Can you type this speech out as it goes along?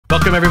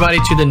Welcome everybody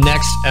to the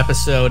next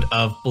episode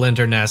of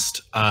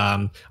BlenderNest.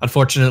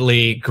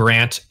 Unfortunately,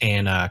 Grant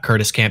and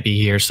Curtis can't be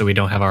here, so we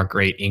don't have our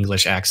great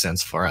English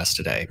accents for us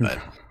today, but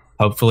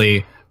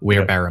hopefully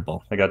we're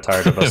bearable. I got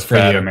tired of us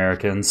fat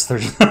Americans.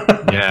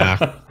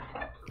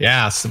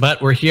 Yeah,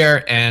 but we're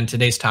here, and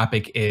today's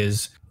topic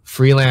is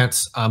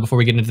freelance. Before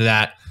we get into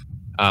that,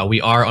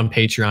 we are on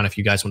Patreon if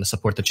you guys want to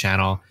support the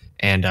channel.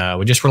 And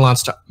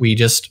we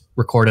just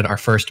recorded our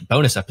first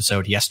bonus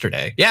episode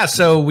yesterday. Yeah,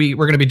 so we're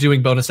going to be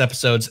doing bonus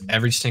episodes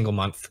every single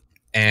month.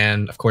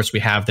 And of course, we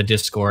have the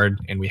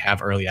Discord and we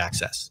have early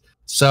access.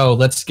 So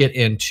let's get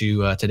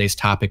into today's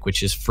topic,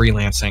 which is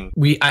freelancing.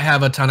 I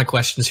have a ton of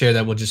questions here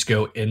that we'll just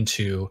get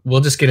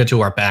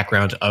into our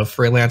background of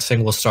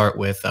freelancing. We'll start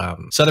with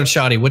Southern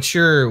Shoddy. What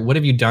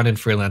have you done in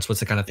freelance?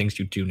 What's the kind of things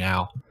you do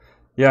now?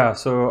 Yeah,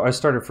 so I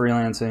started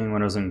freelancing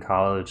when I was in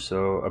college,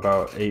 so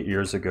about 8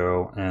 years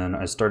ago, and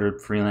I started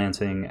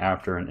freelancing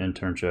after an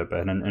internship. I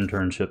had an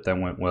internship that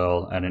went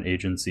well at an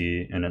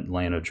agency in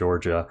Atlanta,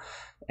 Georgia,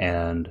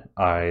 and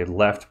I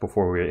left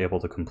before we were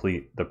able to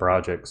complete the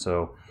project,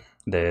 so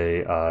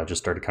they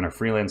just started kind of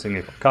freelancing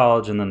at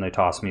college, and then they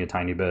tossed me a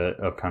tiny bit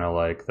of kind of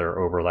like their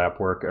overlap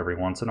work every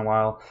once in a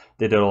while.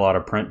 They did a lot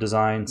of print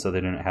design, so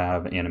they didn't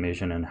have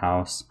animation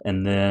in-house.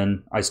 And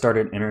then I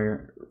started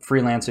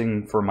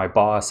freelancing for my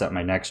boss at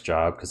my next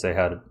job because they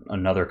had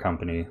another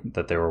company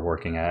that they were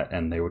working at,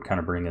 and they would kind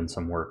of bring in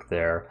some work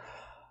there.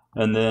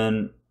 And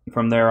then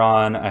from there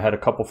on, I had a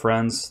couple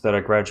friends that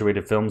I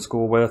graduated film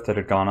school with that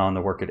had gone on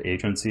to work at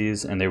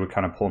agencies, and they would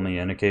kind of pull me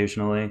in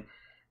occasionally.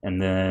 And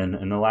then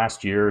in the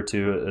last year or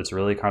two, it's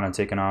really kind of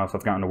taken off.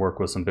 I've gotten to work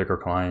with some bigger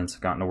clients.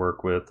 I've gotten to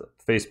work with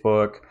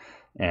Facebook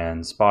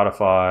and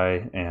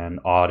Spotify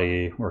and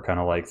Audi. We're kind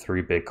of like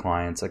three big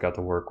clients I got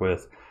to work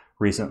with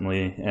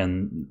recently.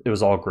 And it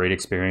was all great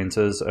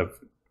experiences. I've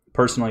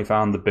personally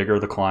found the bigger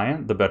the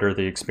client, the better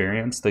the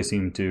experience. They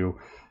seem to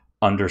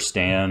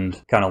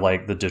understand kind of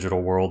like the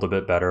digital world a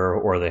bit better,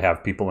 or they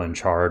have people in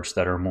charge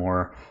that are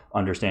more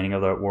understanding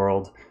of that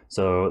world.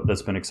 So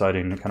that's been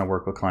exciting to kind of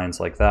work with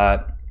clients like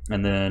that.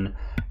 And then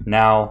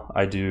now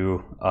I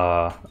do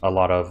a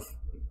lot of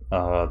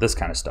this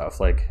kind of stuff,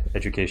 like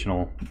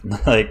educational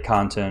like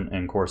content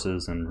and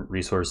courses and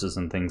resources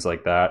and things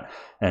like that.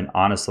 And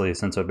honestly,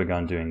 since I've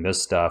begun doing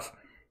this stuff,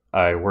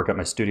 I work at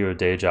my studio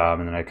day job,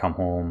 and then I come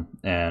home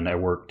and I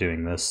work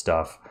doing this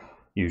stuff,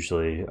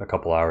 usually a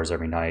couple hours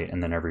every night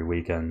and then every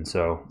weekend.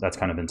 So that's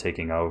kind of been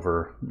taking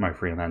over my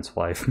freelance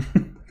life, to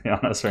be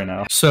honest, right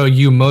now. So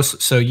you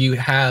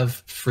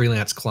have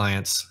freelance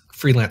clients.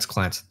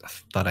 I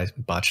thought I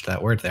botched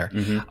that word there.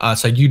 Mm-hmm.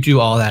 So you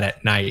do all that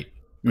at night,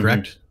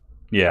 correct?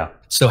 Mm-hmm. Yeah.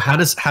 So how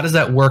does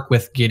that work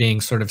with getting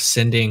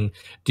do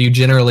you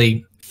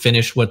generally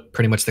finish what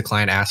pretty much the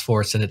client asked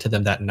for, send it to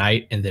them that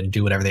night, and then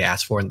do whatever they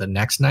asked for in the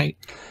next night?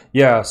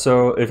 Yeah.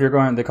 So if you're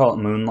going, they call it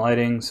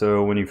moonlighting.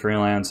 So when you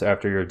freelance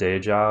after your day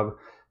job,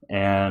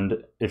 and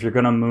if you're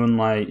going to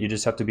moonlight, you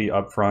just have to be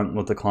upfront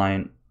with the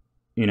client,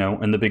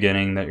 in the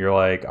beginning, that you're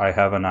like, I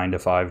have a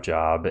 9-to-5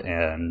 job,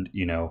 and,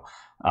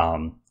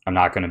 I'm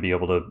not going to be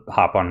able to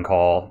hop on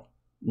call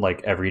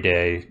like every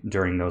day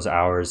during those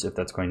hours if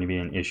that's going to be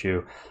an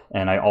issue.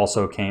 And I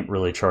also can't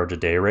really charge a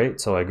day rate,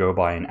 so I go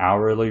by an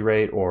hourly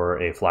rate or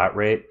a flat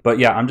rate. But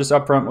yeah, I'm just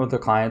upfront with the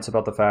clients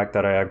about the fact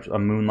that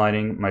I'm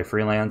moonlighting my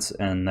freelance,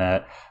 and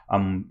that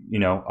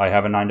I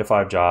have a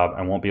 9-to-5 job.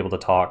 I won't be able to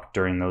talk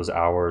during those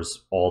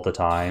hours all the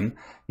time.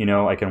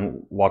 I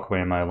can walk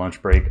away on my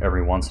lunch break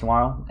every once in a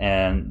while.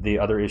 And the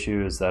other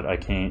issue is that I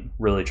can't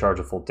really charge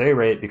a full day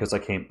rate because I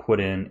can't put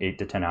in 8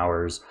 to 10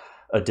 hours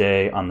a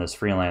day on this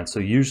freelance. So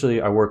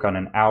usually I work on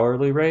an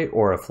hourly rate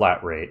or a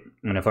flat rate.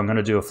 And if I'm going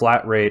to do a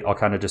flat rate, I'll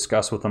kind of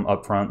discuss with them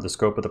upfront the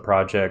scope of the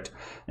project.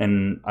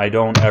 And I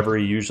don't ever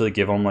usually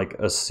give them like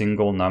a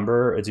single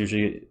number.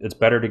 It's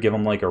better to give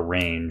them like a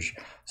range.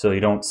 So you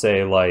don't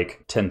say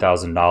like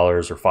 $10,000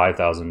 or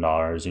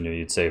 $5,000.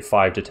 You'd say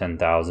 5 to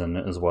 10,000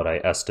 is what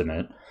I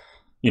estimate.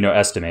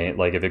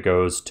 Like if it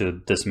goes to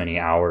this many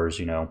hours,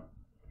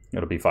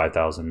 it'll be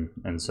 5,000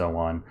 and so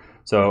on.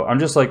 So I'm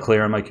just like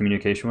clear on my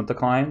communication with the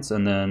clients,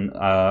 and then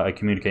I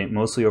communicate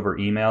mostly over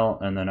email,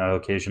 and then I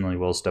occasionally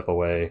will step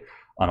away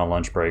on a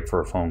lunch break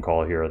for a phone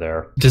call here or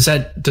there. Does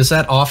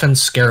that often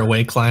scare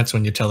away clients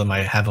when you tell them I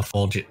have a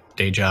full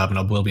day job and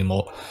I will be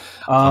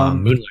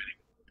moonlighting?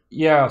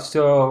 Yeah,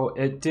 so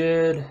it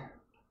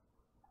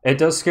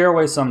does scare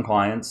away some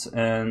clients,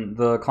 and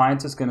the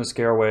clients it's going to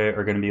scare away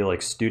are going to be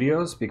like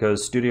studios,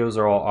 because studios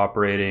are all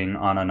operating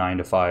on a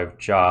 9-to-5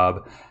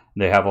 job.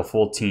 They have a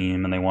full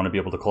team, and they want to be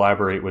able to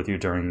collaborate with you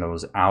during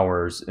those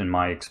hours, in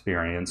my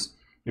experience.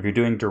 If you're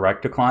doing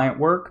direct-to-client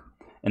work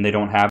and they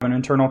don't have an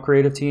internal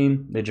creative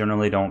team, they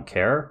generally don't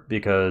care,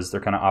 because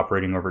they're kind of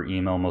operating over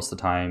email most of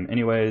the time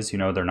anyways.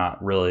 They're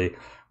not really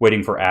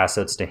waiting for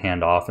assets to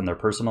hand off in their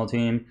personal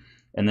team.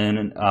 And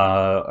then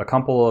a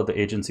couple of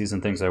the agencies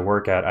and things I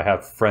work at, I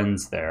have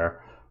friends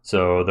there.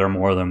 So they're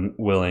more than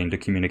willing to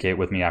communicate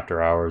with me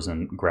after hours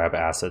and grab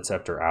assets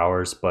after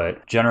hours.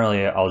 But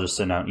generally, I'll just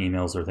send out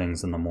emails or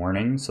things in the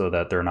morning so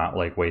that they're not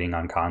like waiting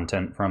on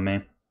content from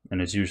me.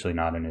 and it's usually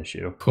not an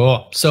issue.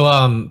 Cool. So,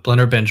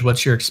 Blender Binge,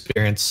 what's your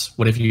experience?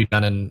 What have you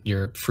done in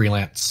your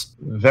freelance?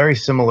 Very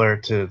similar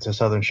to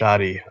Southern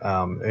Shoddy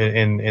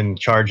in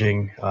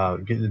charging.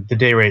 The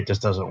day rate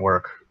just doesn't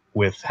work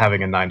with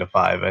having a 9 to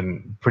 5,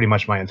 and pretty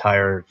much my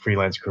entire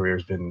freelance career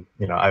has been,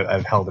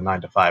 I've held a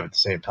 9 to 5 at the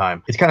same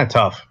time. It's kind of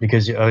tough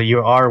because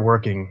you are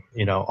working,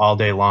 all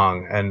day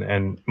long,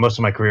 and most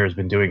of my career has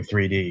been doing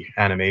 3D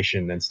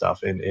animation and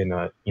stuff in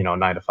a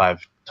 9 to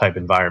 5 type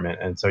environment,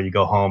 and so you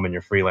go home and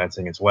you're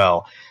freelancing as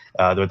well.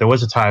 There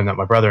was a time that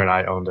my brother and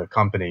I owned a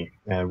company,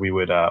 and we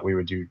would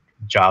do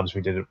jobs. We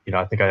did,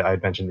 I think I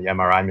had mentioned the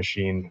MRI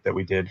machine that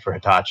we did for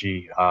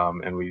Hitachi,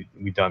 and we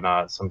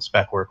done some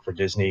spec work for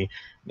Disney,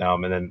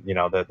 and then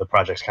the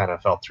projects kind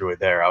of fell through it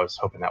there. I was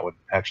hoping that would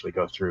actually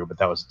go through, but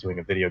that was doing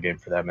a video game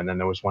for them, and then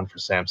there was one for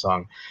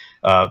Samsung,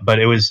 but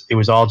it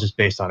was all just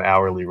based on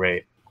hourly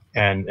rate,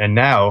 and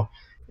now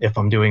if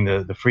I'm doing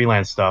the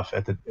freelance stuff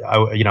I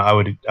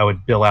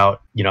would bill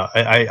out,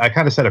 I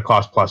kind of set a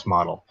cost plus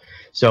model,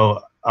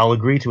 so I'll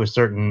agree to a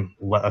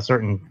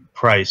certain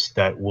price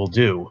that we'll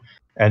do.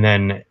 And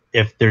then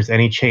if there's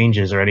any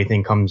changes or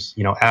anything comes,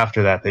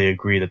 after that, they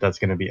agree that that's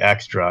going to be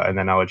extra. And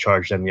then I would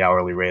charge them the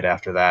hourly rate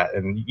after that.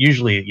 And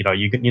usually,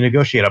 you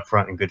negotiate up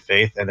front in good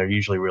faith, and they're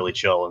usually really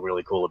chill and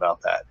really cool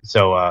about that.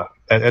 So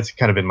that's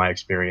kind of been my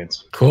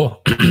experience.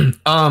 Cool.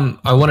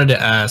 I wanted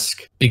to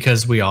ask,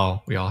 because we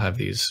all have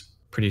these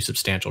pretty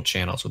substantial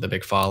channels with a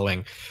big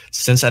following.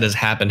 Since that has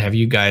happened, have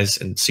you guys,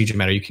 and CJ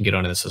Matter, you can get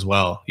onto this as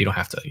well. You don't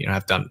have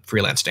to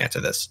freelance to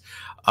answer this.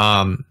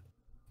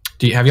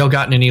 Have y'all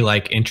gotten any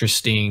like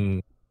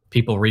interesting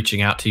people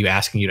reaching out to you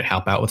asking you to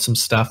help out with some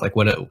stuff? Like,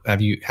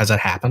 has that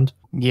happened?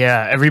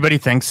 Yeah, everybody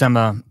thinks I'm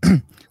a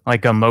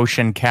like a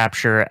motion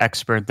capture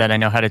expert, that I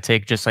know how to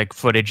take just like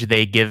footage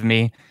they give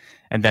me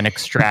and then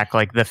extract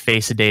like the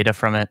face data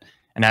from it.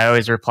 And I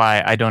always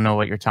reply, I don't know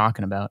what you're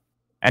talking about.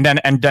 And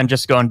then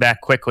just going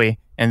back quickly,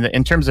 and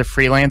in terms of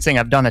freelancing,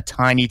 I've done a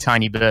tiny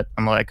bit.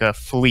 I'm like a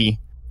flea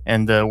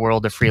in the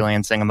world of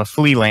freelancing. I'm a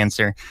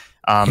freelancer.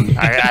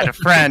 I had a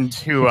friend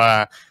who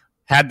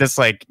had this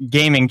like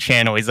gaming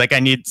channel. He's like, I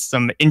need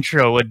some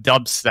intro with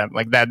dubstep,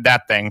 like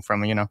that thing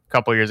from a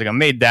couple years ago.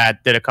 Made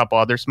that, did a couple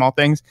other small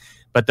things,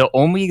 but the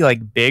only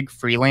like big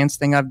freelance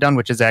thing I've done,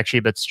 which is actually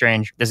a bit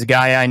strange. This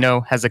guy I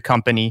know has a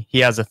company. He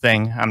has a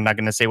thing. I'm not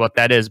going to say what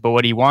that is, but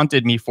what he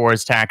wanted me for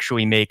is to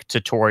actually make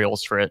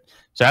tutorials for it.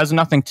 So it has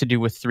nothing to do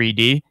with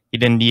 3D. He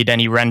didn't need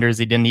any renders.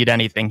 He didn't need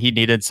anything. He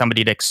needed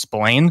somebody to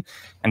explain,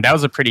 and that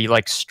was a pretty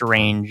like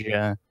strange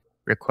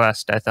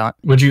request, I thought.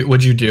 Would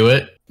you do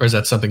it, or is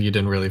that something you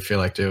didn't really feel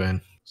like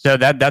doing? So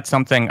that's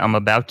something I'm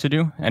about to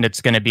do, and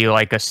it's going to be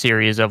like a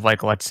series of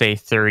like, let's say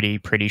 30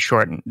 pretty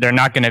short. They're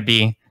not going to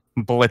be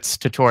blitz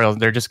tutorials.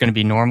 They're just going to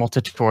be normal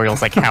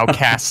tutorials, like how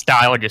cast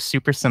style, just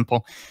super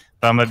simple.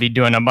 But I'm going to be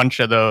doing a bunch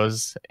of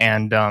those.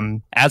 And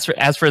as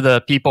for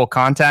the people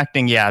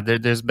contacting, yeah,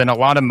 there's been a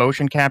lot of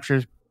motion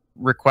capture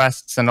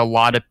requests and a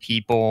lot of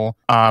people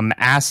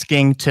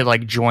asking to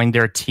like join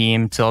their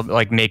team to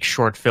like make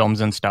short films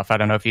and stuff. I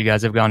don't know if you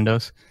guys have gone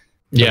those.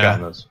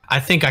 Yeah, I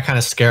think I kind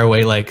of scare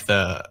away like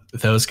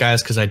those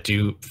guys, because I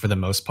do, for the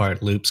most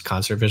part, loops,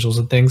 concert visuals,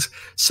 and things.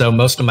 So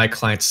most of my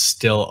clients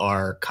still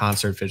are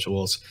concert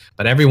visuals,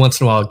 but every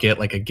once in a while I'll get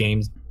like a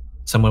game.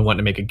 Someone wanted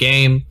to make a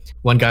game.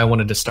 One guy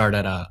wanted to start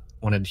a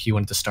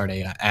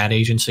ad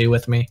agency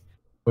with me,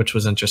 which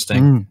was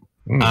interesting.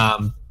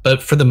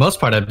 But for the most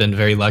part, I've been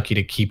very lucky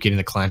to keep getting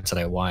the clients that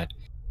I want.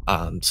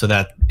 So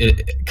that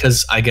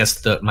because I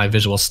guess my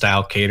visual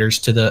style caters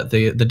to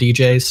the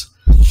DJs,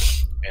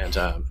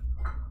 and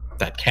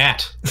that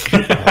cat.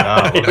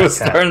 He was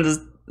starting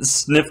to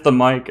sniff the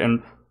mic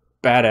and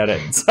bat at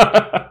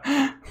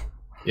it.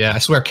 Yeah, I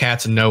swear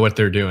cats know what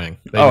they're doing.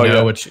 They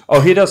know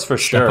what he does for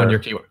sure. On your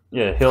keyboard.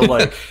 Yeah, he'll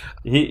like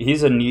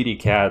he's a needy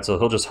cat, so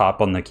he'll just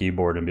hop on the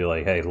keyboard and be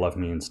like, "Hey, love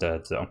me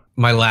instead." So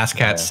my last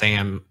cat,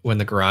 Sam, when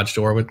the garage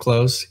door would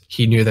close,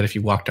 he knew that if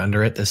you walked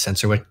under it, the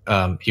sensor would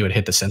he would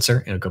hit the sensor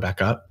and it would go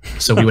back up.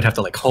 So we would have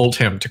to like hold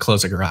him to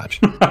close the garage.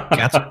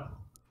 Cats are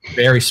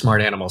very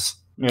smart animals.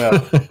 Yeah,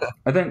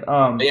 I think.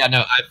 Yeah,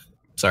 no,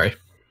 sorry.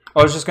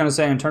 I was just going to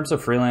say, in terms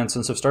of freelance,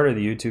 since I've started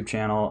the YouTube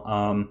channel,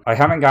 I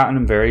haven't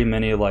gotten very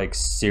many like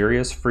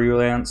serious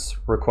freelance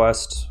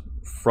requests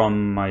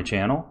from my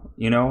channel.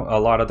 A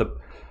lot of the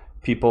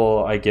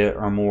people I get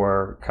are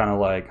more kind of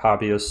like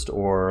hobbyists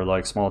or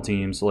like small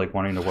teams like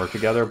wanting to work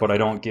together, but I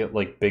don't get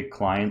like big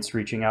clients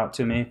reaching out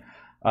to me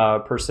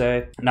per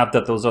se. Not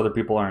that those other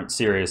people aren't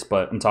serious,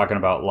 but I'm talking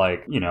about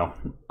like,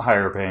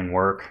 higher paying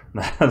work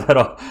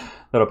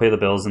that'll pay the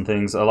bills and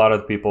things. A lot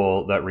of the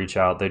people that reach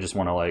out, they just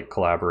want to like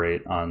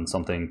collaborate on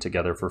something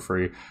together for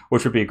free,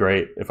 which would be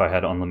great if I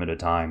had unlimited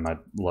time. I'd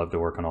love to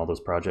work on all those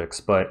projects,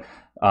 but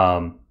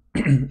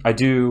I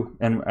do,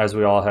 and as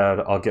we all had,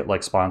 I'll get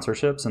like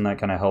sponsorships, and that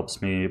kind of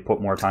helps me put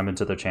more time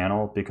into the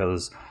channel,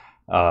 because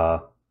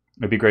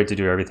it'd be great to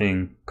do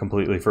everything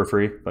completely for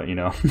free, but you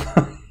know,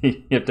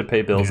 you have to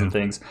pay bills and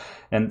things.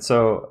 And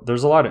so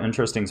there's a lot of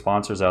interesting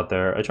sponsors out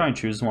there. I try and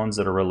choose ones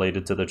that are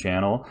related to the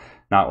channel,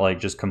 not like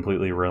just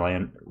completely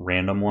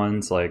random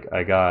ones. Like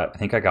I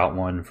think I got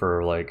one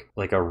for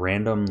like a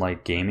random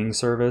like gaming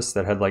service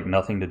that had like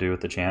nothing to do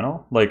with the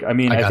channel. Like, I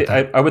mean,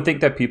 I would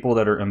think that people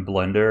that are in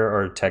Blender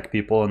are tech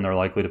people and they're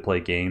likely to play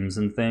games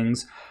and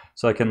things.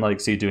 So I can like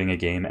see doing a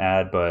game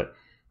ad, but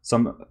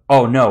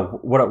oh no,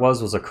 what it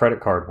was a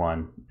credit card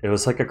one. It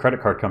was like a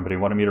credit card company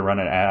wanted me to run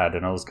an ad,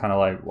 and I was kind of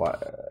like, why?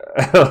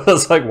 I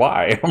was like,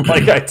 why? I'm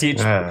like, I teach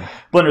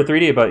Blender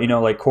 3D, but you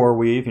know, like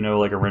CoreWeave, you know,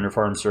 like a render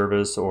farm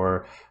service,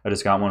 or I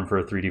just got one for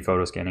a 3D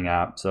photo scanning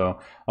app. So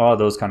all of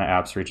those kind of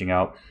apps reaching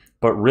out.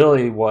 But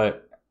really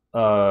what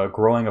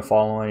growing a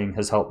following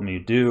has helped me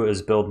do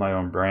is build my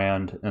own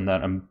brand, and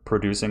that I'm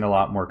producing a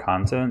lot more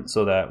content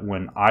so that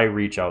when I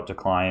reach out to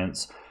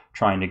clients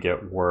trying to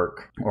get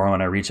work, or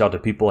when I reach out to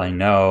people I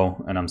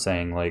know and I'm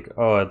saying like,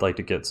 oh, I'd like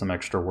to get some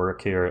extra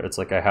work here, it's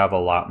like I have a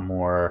lot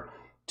more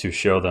to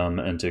show them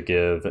and to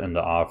give and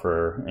to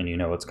offer. And you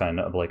know, it's kind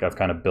of like I've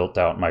kind of built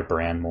out my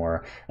brand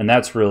more, and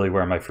that's really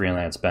where my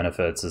freelance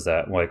benefits, is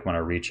that like when I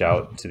reach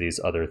out to these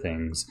other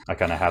things, I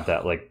kind of have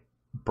that like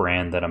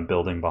brand that I'm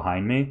building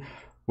behind me,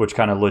 which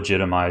kind of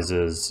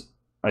legitimizes,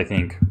 I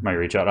think, my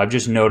reach out. I've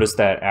just noticed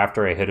that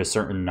after I hit a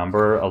certain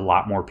number, a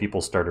lot more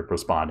people started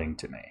responding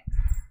to me.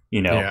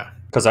 You know,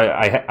 because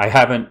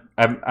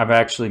I've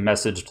actually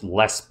messaged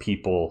less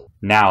people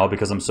now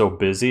because I'm so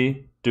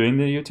busy doing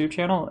the YouTube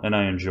channel and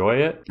I enjoy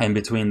it. And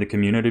between the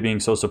community being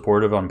so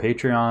supportive on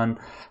Patreon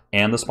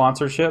and the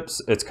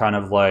sponsorships, it's kind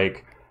of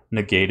like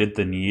negated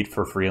the need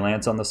for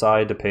freelance on the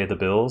side to pay the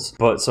bills.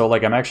 But so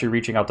like I'm actually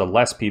reaching out to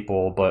less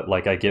people, but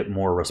like I get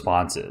more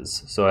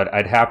responses. So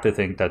I'd have to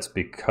think that's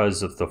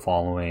because of the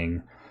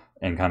following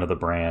and kind of the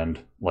brand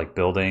like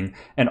building.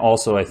 And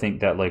also I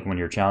think that like when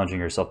you're challenging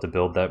yourself to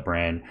build that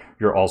brand,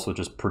 you're also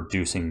just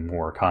producing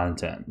more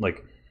content.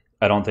 Like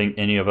I don't think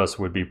any of us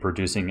would be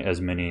producing as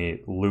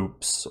many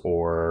loops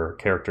or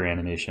character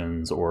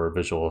animations or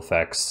visual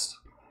effects,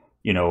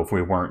 you know, if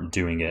we weren't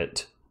doing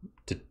it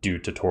to do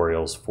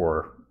tutorials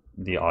for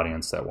the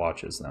audience that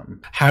watches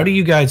them. How do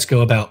you guys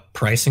go about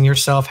pricing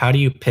yourself? How do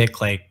you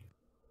pick, like,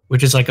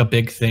 which is like a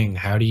big thing,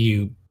 how do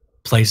you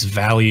place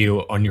value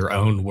on your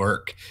own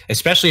work,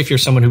 especially if you're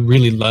someone who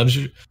really loves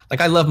you? Like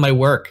I love my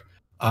work,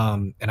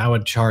 and I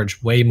would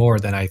charge way more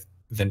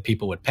than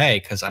people would pay,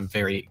 because I'm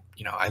very,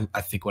 you know,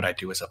 I think what I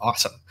do is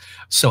awesome.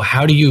 So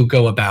how do you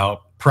go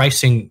about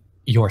pricing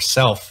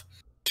yourself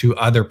to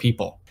other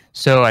people?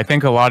 So I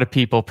think a lot of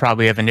people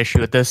probably have an issue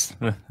with this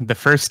the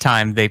first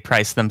time they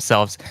price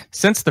themselves.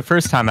 Since the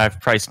first time I've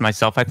priced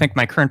myself, I think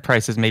my current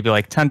price is maybe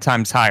like 10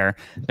 times higher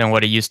than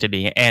what it used to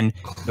be. And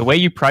the way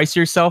you price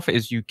yourself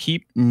is you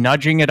keep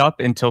nudging it up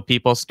until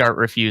people start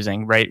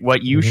refusing, right?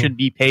 What you should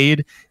be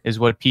paid is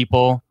what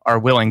people are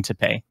willing to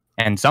pay.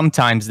 And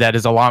sometimes that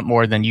is a lot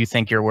more than you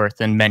think you're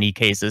worth in many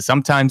cases.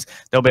 Sometimes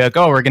they'll be like,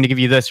 oh, we're going to give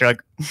you this. You're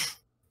like,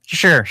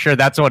 sure,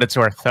 that's what it's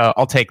worth.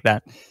 I'll take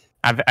that.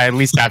 At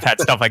least I've had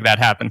stuff like that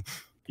happen.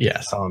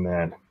 Yes. Oh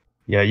man.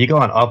 Yeah, you go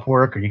on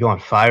Upwork or you go on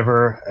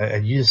Fiverr,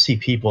 and you just see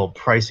people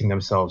pricing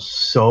themselves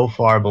so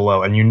far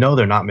below, and you know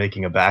they're not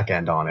making a back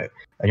end on it.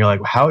 And you're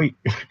like, how?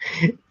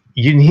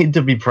 You need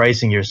to be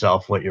pricing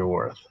yourself what you're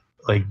worth.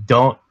 Like,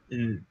 don't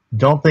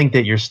think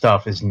that your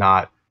stuff is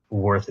not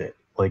worth it.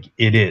 Like,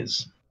 it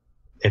is.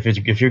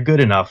 If you're good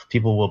enough,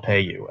 people will pay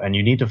you, and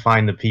you need to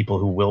find the people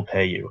who will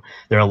pay you.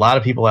 There are a lot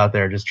of people out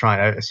there just trying.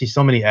 I see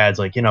so many ads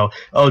like, you know,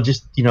 oh,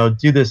 just, you know,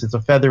 do this. It's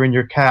a feather in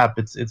your cap.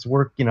 It's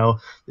work. You know,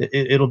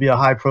 it'll be a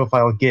high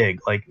profile gig.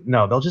 Like,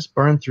 no, they'll just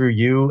burn through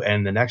you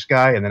and the next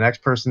guy and the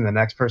next person, the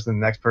next person,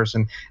 the next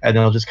person, and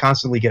they'll just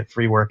constantly get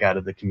free work out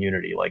of the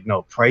community. Like,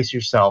 no, price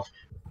yourself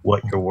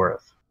what you're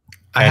worth.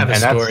 I have a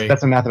story.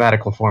 That's a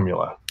mathematical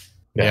formula.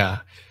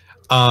 Yeah.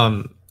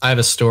 I have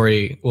a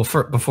story. Well,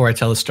 before I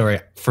tell the story,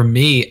 for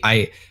me,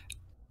 I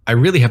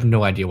really have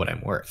no idea what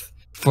I'm worth.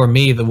 For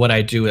me, what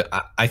I do,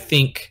 I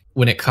think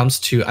when it comes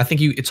to,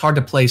 it's hard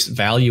to place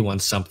value on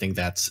something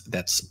that's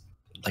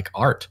like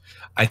art.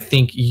 I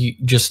think you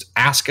just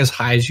ask as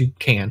high as you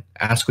can.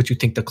 Ask what you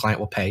think the client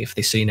will pay. If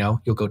they say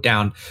no, you'll go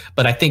down.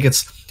 But I think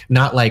it's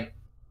not like,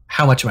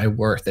 how much am I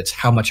worth? It's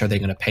how much are they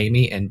going to pay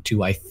me? And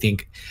do I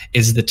think,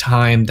 is the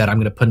time that I'm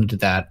going to put into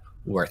that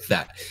worth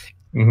that?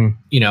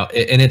 You know,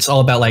 and it's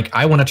all about like,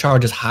 I want to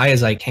charge as high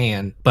as I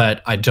can,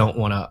 but I don't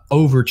want to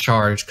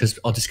overcharge because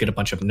I'll just get a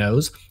bunch of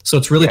no's. So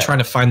it's really trying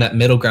to find that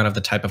middle ground of the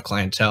type of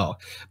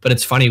clientele. But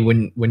it's funny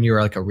when you're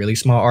like a really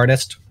small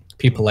artist,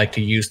 people like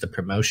to use the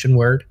promotion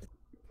word.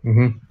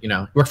 You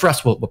know, work for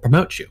us, we'll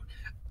promote you.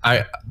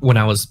 I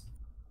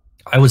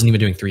wasn't even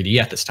doing 3D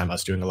at this time. I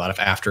was doing a lot of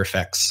After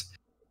Effects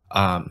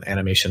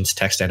animations,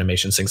 text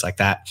animations, things like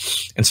that.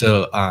 And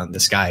so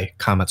this guy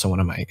comments on one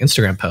of my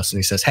Instagram posts and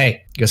he says,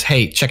 hey,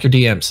 check your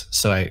DMs.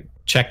 So I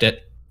checked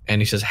it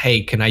and he says,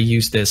 hey, can I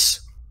use this?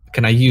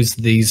 Can I use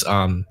these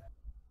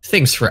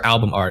things for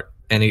album art?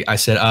 And I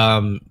said,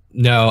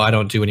 no, I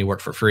don't do any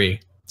work for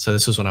free. So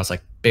this was when I was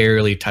like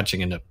barely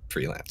touching into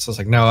freelance. I was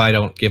like, no, I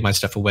don't give my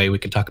stuff away. We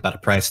can talk about a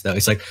price though.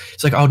 He's like,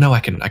 oh no, I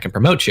can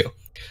promote you.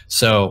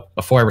 So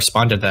before I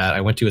responded to that,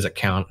 I went to his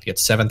account. He had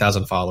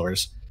 7,000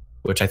 followers,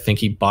 which I think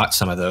he bought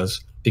some of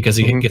those because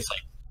he gets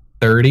like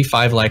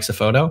 35 likes a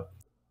photo.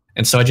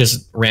 And so I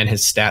just ran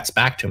his stats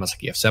back to him. I was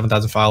like, you have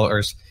 7,000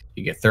 followers,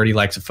 you get 30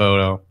 likes a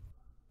photo.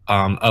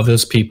 Of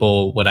those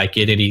people, would I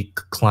get any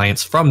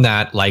clients from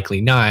that?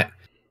 Likely not.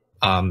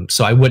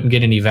 So I wouldn't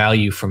get any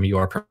value from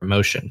your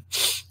promotion.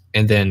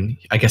 And then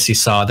I guess he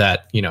saw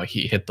that, you know,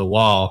 he hit the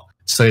wall.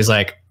 So he's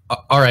like,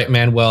 all right,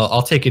 man, well,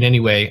 I'll take it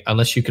anyway.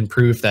 Unless you can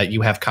prove that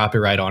you have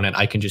copyright on it,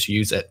 I can just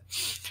use it.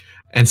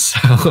 And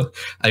so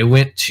I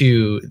went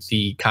to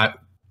the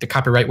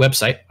copyright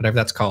website, whatever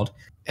that's called,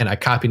 and I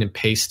copied and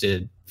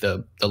pasted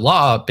the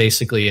law.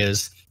 Basically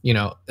is, you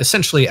know,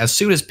 essentially as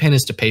soon as pen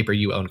is to paper,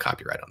 you own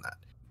copyright on that.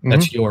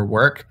 That's your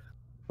work.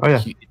 Oh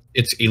yeah.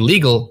 It's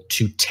illegal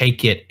to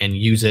take it and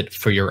use it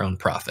for your own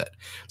profit.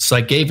 So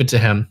I gave it to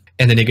him,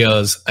 and then he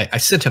goes,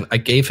 I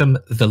gave him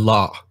the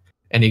law,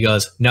 and he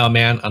goes, no,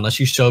 man, unless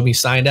you show me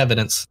signed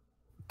evidence,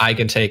 I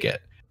can take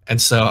it.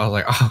 And so I was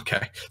like, oh,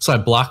 okay. So I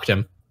blocked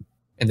him,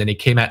 and then he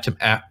came at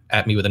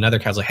me with another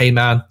account. I was like, hey,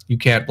 man, you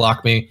can't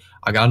block me.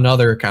 I got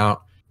another account.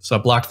 So I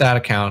blocked that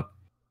account,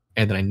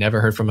 and then I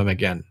never heard from him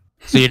again.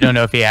 So you don't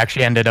know if he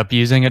actually ended up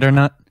using it or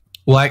not?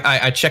 Well,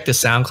 I checked his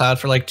SoundCloud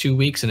for like 2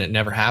 weeks and it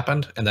never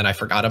happened, and then I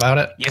forgot about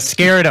it. You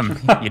scared him.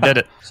 You did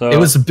it. So it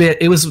was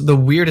the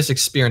weirdest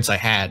experience I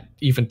had,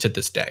 even to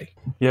this day.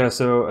 Yeah,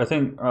 so I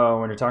think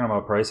when you're talking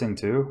about pricing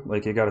too,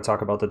 like you got to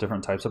talk about the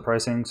different types of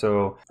pricing.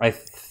 So I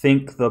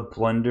think the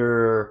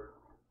Blender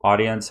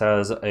audience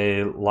has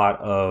a lot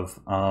of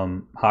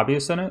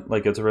hobbyists in it.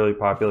 Like it's really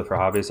popular for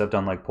hobbyists. I've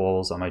done like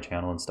polls on my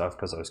channel and stuff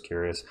because I was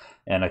curious,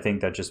 and I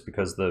think that just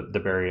because the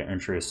barrier to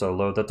entry is so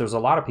low, that there's a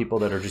lot of people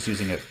that are just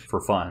using it for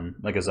fun,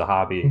 like as a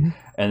hobby.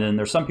 And then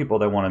there's some people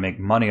that want to make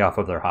money off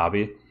of their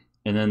hobby,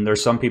 and then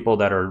there's some people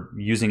that are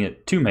using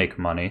it to make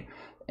money.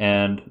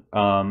 And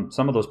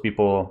some of those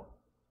people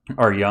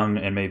are young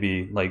and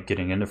maybe like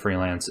getting into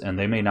freelance, and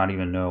they may not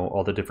even know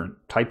all the different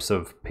types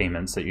of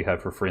payments that you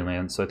have for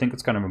freelance. So I think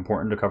it's kind of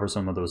important to cover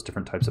some of those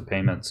different types of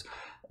payments.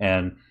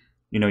 And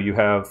you know, you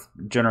have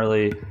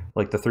generally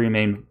like the three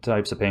main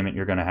types of payment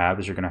you're going to have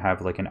is you're going to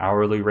have like an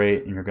hourly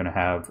rate, and you're going to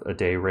have a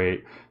day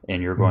rate,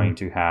 and you're going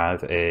to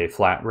have a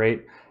flat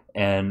rate.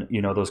 And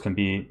you know, those can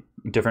be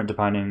different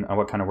depending on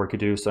what kind of work you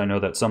do. So I know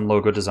that some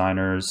logo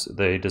designers,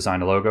 they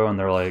design a logo and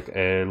they're like,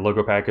 a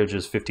logo package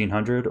is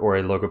 1,500 or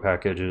a logo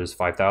package is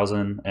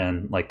 5,000,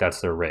 and like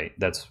that's their rate.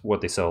 That's what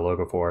they sell a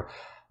logo for.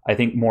 I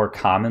think more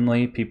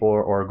commonly people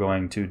are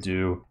going to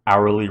do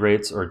hourly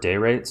rates or day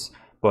rates.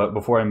 But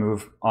before I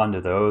move on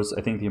to those, I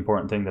think the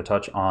important thing to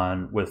touch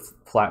on with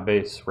flat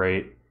base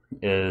rate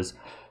is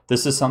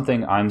this is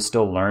something I'm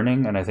still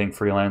learning, and I think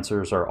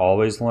freelancers are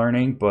always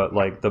learning, but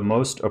like the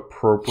most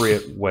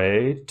appropriate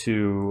way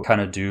to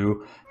kind of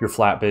do your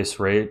flat base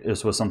rate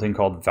is with something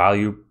called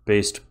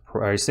value-based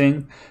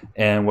pricing.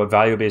 And what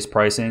value-based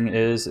pricing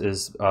is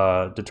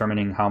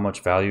determining how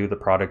much value the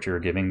product you're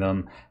giving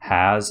them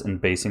has and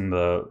basing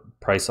the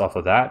price off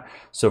of that.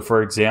 So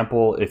for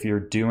example, if you're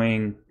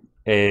doing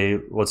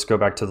let's go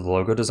back to the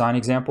logo design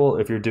example.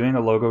 If you're doing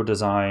a logo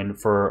design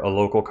for a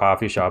local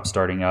coffee shop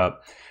starting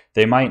up,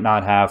 they might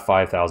not have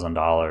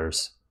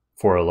 $5,000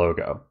 for a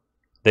logo.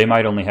 They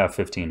might only have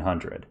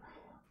 $1,500.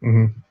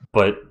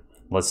 But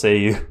let's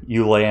say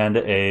you land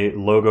a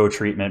logo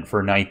treatment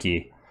for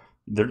Nike.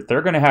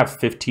 They're going to have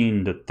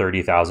 $15,000 to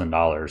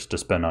 $30,000 to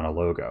spend on a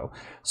logo.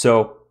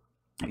 So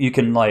you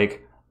can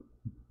like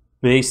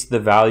base the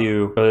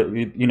value,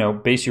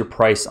 base your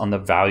price on the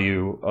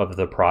value of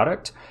the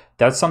product.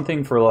 That's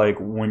something for like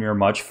when you're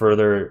much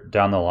further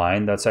down the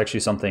line. That's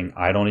actually something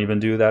I don't even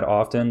do that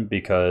often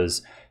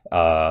because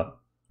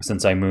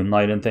since I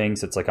moonlight and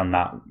things, it's like I'm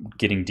not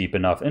getting deep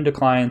enough into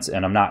clients,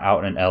 and I'm not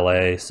out in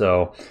LA.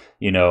 So,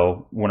 you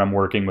know, when I'm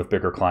working with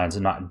bigger clients,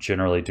 I'm not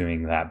generally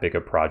doing that big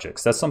of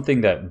projects. That's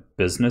something that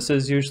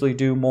businesses usually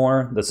do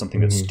more. That's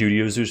something that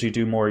studios usually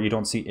do more. You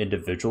don't see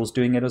individuals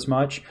doing it as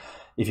much.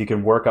 If you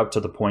can work up to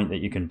the point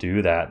that you can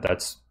do that,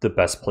 that's the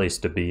best place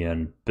to be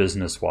in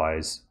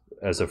business-wise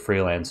as a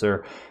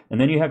freelancer.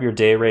 And then you have your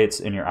day rates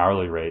and your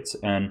hourly rates.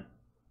 And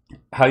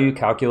how you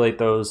calculate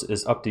those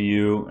is up to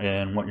you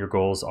and what your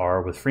goals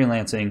are with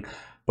freelancing.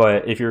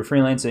 But if you're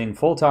freelancing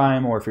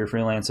full-time or if you're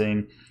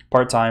freelancing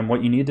part-time,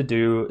 what you need to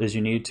do is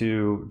you need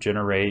to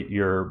generate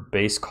your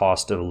base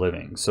cost of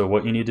living. So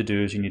what you need to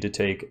do is you need to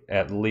take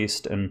at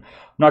least, and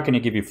I'm not going to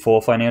give you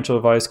full financial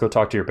advice, go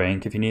talk to your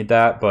bank if you need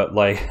that, but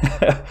like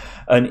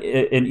an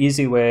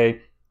easy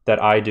way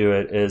that I do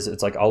it is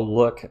it's like I'll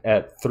look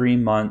at 3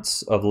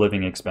 months of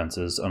living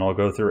expenses and I'll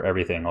go through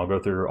everything. I'll go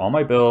through all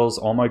my bills,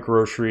 all my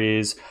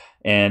groceries,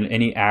 and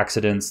any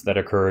accidents that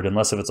occurred,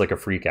 unless if it's like a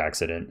freak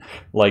accident,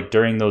 like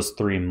during those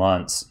 3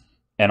 months.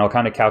 And I'll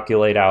kind of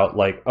calculate out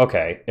like,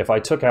 okay, if I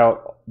took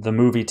out the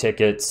movie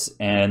tickets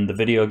and the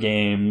video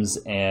games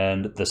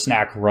and the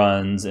snack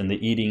runs and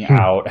the eating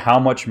out, how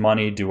much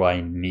money do I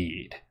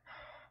need,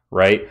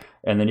 right?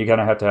 And then you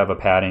kind of have to have a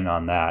padding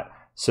on that.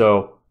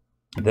 So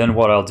then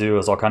what I'll do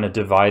is I'll kind of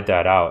divide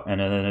that out. And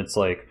then it's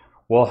like,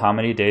 well, how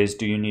many days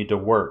do you need to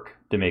work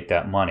to make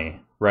that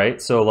money,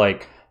 right? So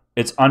like,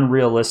 it's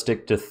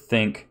unrealistic to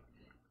think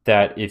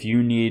that if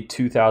you need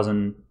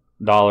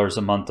 $2,000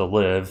 a month to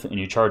live and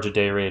you charge a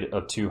day rate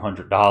of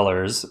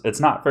 $200, it's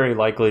not very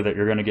likely that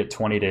you're going to get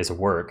 20 days of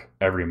work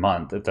every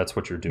month if that's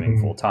what you're doing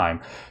full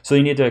time. So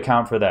you need to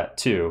account for that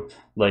too.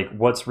 Like,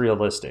 what's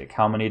realistic?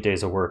 How many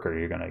days of work are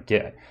you going to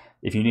get?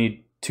 If you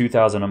need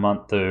 2,000 a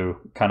month to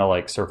kind of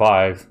like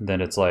survive,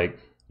 then it's like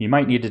you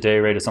might need a day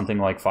rate of something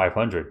like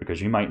 500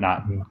 because you might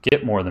not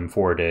get more than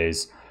 4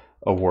 days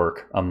of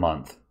work a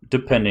month,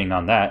 depending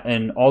on that.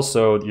 And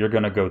also you're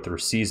going to go through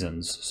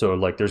seasons. So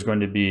like there's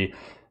going to be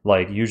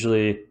like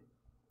usually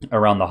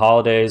around the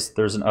holidays,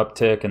 there's an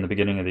uptick. In the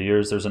beginning of the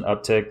years, there's an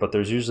uptick, but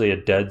there's usually a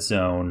dead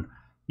zone,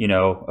 you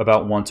know,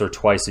 about once or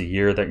twice a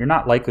year that you're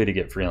not likely to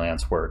get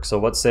freelance work. So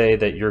let's say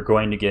that you're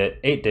going to get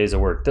 8 days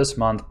of work this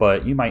month,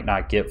 but you might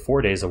not get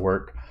 4 days of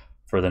work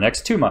for the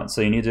next 2 months.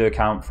 So you need to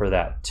account for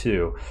that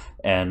too.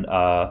 And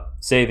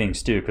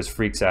savings too, because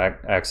freaks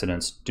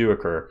accidents do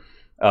occur.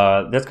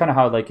 That's kind of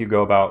how like you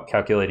go about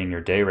calculating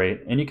your day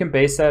rate. And you can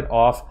base that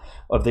off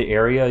of the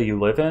area you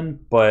live in,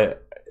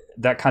 but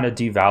that kind of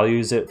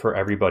devalues it for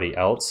everybody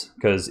else.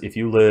 Because if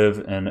you live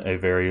in a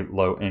very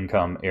low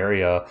income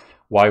area,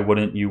 why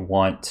wouldn't you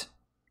want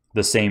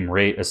the same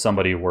rate as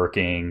somebody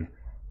working,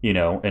 you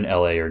know, in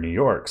LA or New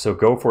York? So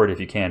go for it if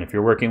you can. If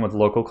you're working with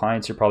local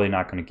clients, you're probably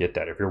not going to get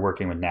that. If you're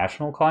working with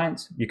national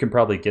clients, you can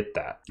probably get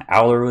that.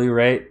 Hourly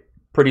rate,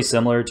 pretty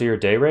similar to your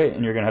day rate,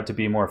 and you're going to have to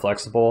be more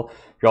flexible.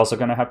 You're also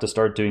going to have to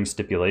start doing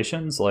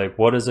stipulations, like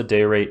what does a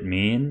day rate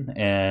mean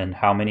and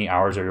how many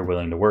hours are you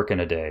willing to work in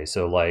a day?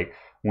 So like,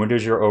 when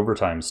does your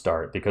overtime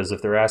start? Because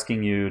if they're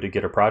asking you to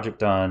get a project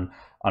done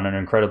on an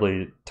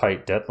incredibly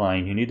tight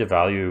deadline, you need to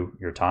value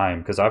your time.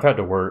 Because I've had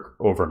to work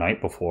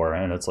overnight before,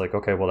 and it's like,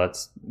 okay, well,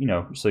 that's, you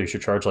know, so you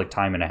should charge like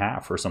time and a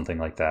half or something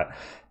like that.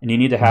 And you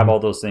need to have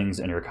all those things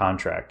in your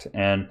contract.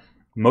 And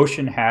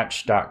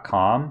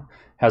motionhatch.com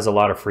has a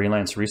lot of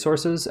freelance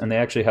resources, and they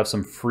actually have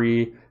some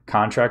free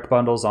contract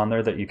bundles on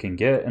there that you can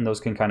get, and those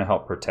can kind of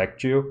help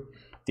protect you.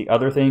 The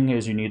other thing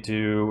is you need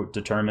to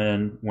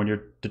determine, when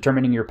you're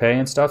determining your pay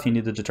and stuff, you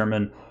need to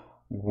determine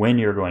when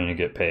you're going to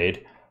get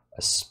paid,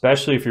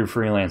 especially if you're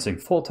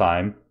freelancing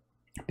full-time,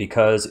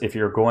 because if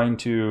you're going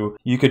to,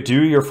 you could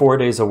do your 4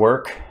 days of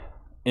work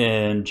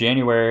in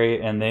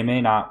January and they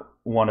may not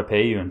want to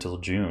pay you until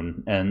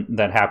June. And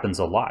that happens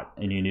a lot.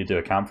 And you need to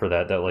account for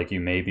that, that like you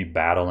may be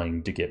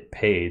battling to get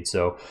paid.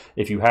 So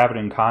if you have it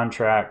in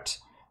contract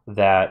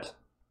that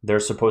they're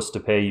supposed to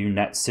pay you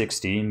net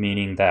 60,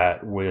 meaning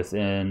that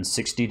within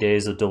 60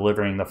 days of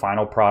delivering the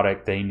final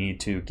product, they need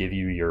to give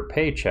you your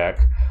paycheck,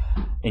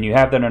 and you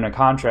have that in a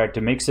contract,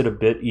 it makes it a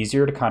bit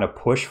easier to kind of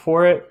push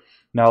for it.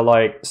 Now,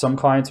 like some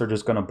clients are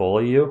just going to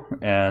bully you,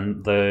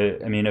 and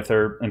I mean, if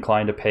they're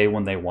inclined to pay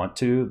when they want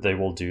to, they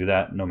will do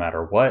that no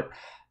matter what.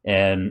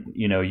 And,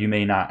 you know, you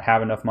may not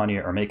have enough money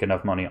or make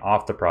enough money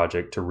off the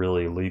project to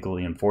really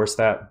legally enforce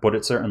that, but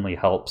it certainly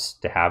helps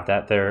to have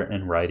that there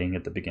in writing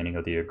at the beginning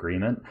of the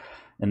agreement.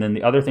 And then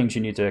the other things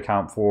you need to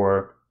account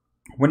for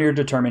when you're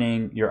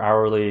determining your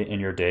hourly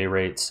and your day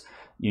rates,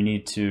 you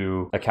need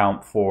to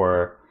account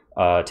for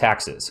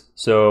taxes.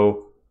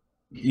 So,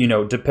 you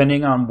know,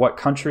 depending on what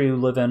country you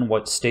live in,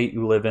 what state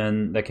you live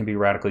in, that can be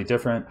radically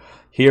different.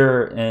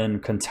 Here in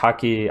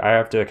Kentucky, I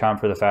have to account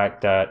for the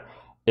fact that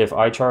if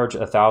I charge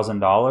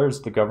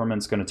 $1,000, the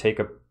government's going to take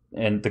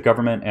and the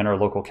government and our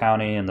local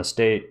county and the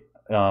state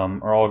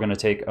are all going to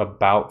take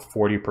about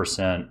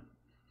 40%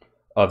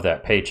 of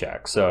that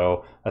paycheck.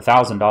 So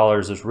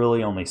 $1,000 is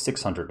really only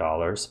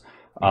 $600.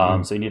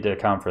 So you need to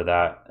account for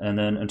that. And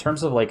then in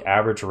terms of like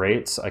average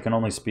rates, I can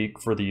only speak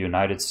for the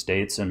United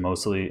States and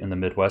mostly in the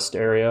Midwest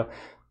area,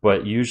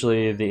 but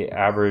usually the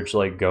average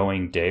like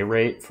going day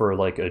rate for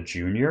like a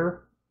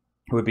junior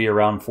would be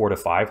around 400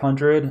 to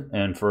 500,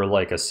 and for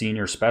like a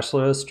senior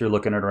specialist, you're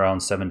looking at around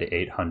 700 to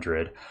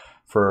 800.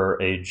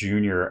 For a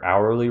junior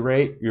hourly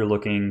rate, you're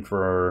looking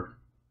for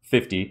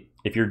 50.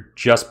 If you're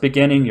just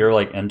beginning, you're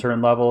like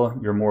intern level,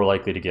 you're more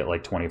likely to get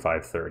like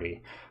 25,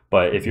 30.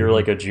 But if you're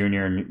like a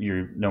junior and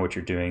you know what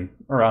you're doing,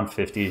 around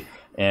 50.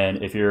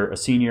 And if you're a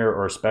senior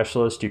or a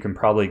specialist, you can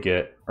probably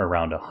get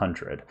around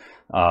 100.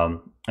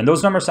 And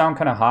those numbers sound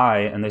kind of high,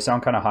 and they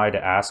sound kind of high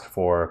to ask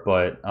for,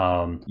 but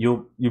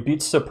you'll be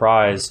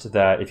surprised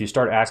that if you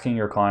start asking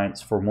your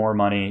clients for more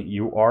money,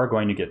 you are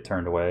going to get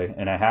turned away.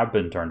 And I have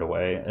been turned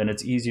away, and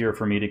it's easier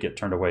for me to get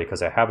turned away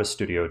because I have a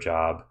studio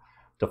job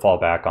to fall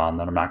back on,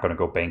 then I'm not going to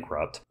go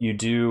bankrupt. You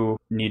do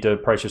need to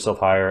price yourself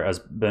higher, as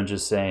Ben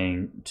just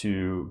saying,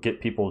 to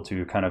get people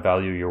to kind of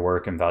value your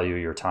work and value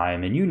your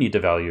time, and you need to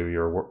value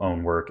your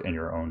own work and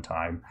your own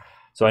time.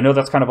 So I know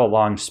that's kind of a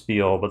long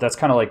spiel, but that's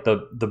kind of like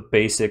the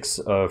basics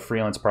of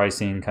freelance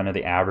pricing, kind of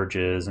the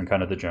averages and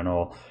kind of the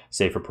general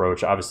safe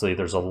approach. Obviously,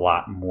 there's a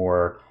lot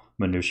more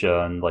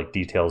minutia and like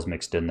details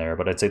mixed in there,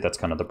 but I'd say that's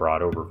kind of the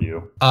broad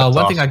overview.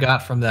 One thing I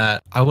got from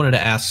that, I wanted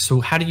to ask, so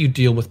how do you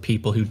deal with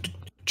people who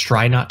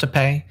try not to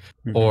pay,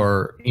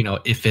 or, you know,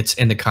 if it's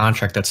in the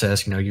contract that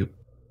says, you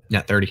know,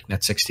 net 30,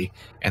 net 60,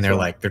 and they're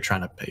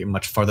trying to pay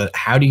much farther.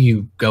 How do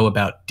you go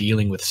about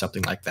dealing with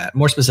something like that?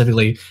 More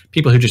specifically,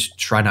 people who just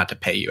try not to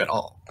pay you at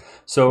all.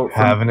 So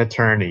have an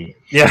attorney.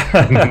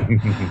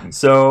 Yeah.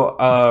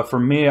 So for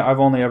me, I've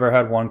only ever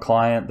had one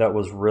client that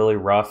was really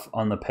rough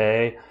on the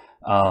pay.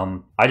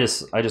 I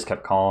just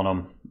kept calling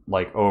them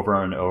like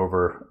over and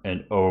over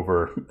and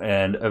over,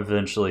 and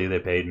eventually they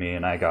paid me,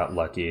 and I got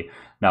lucky.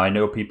 Now I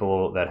know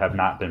people that have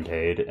not been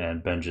paid,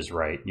 and Ben is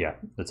right. Yeah,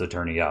 it's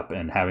attorney up,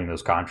 and having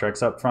those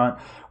contracts up front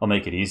will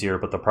make it easier.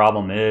 But the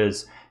problem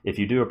is, if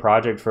you do a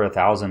project for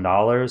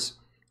 $1,000,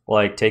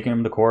 like taking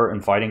them to court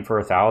and fighting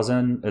for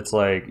 $1,000, it's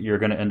like you're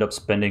going to end up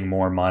spending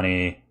more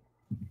money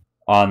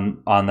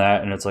on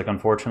that, and it's like,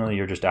 unfortunately,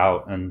 you're just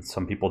out, and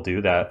some people do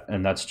that,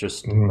 and that's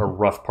just a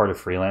rough part of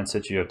freelance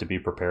that you have to be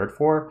prepared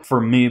for. For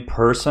me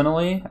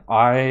personally,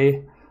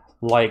 I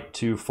like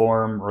to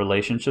form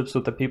relationships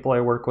with the people I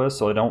work with,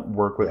 so I don't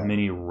work with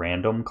many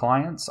random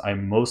clients. I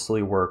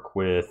mostly work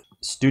with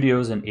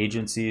studios and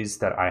agencies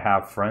that I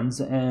have friends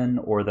in,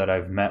 or that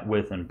I've met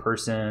with in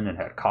person and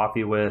had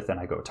coffee with, and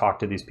I go talk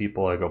to these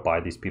people, I go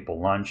buy these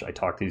people lunch, I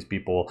talk to these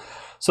people,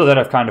 so that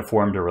I've kind of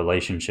formed a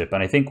relationship.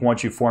 And I think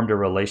once you've formed a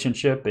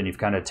relationship and you've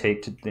kind of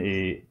taken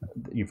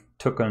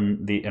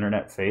the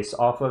internet face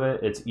off of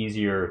it, it's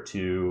easier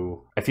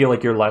to, I feel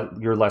like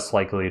you're less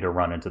likely to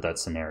run into that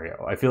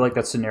scenario. I feel like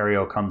that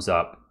scenario comes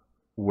up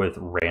with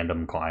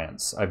random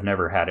clients. I've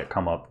never had it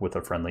come up with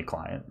a friendly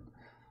client.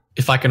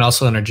 If I can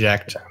also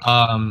interject,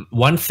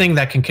 one thing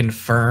that can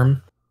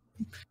confirm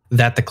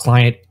that the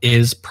client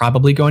is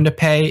probably going to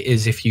pay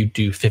is if you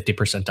do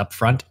 50%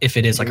 upfront. If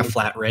it is like a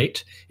flat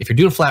rate, if you're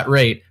doing flat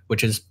rate,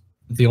 which is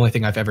the only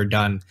thing I've ever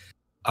done,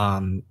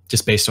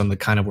 just based on the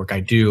kind of work I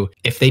do,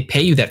 if they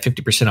pay you that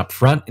 50%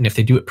 upfront, and if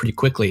they do it pretty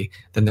quickly,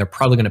 then they're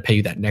probably going to pay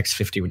you that next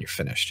 50 when you're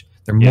finished.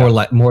 They're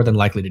more than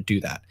likely to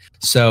do that.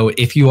 So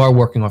if you are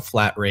working on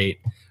flat rate,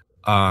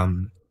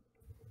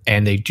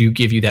 and they do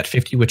give you that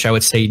 50, which I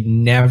would say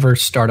never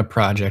start a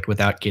project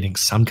without getting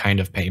some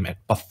kind of payment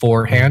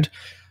beforehand.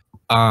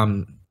 I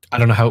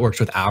don't know how it works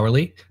with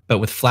hourly, but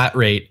with flat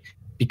rate,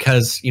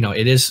 because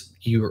it is,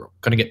 you're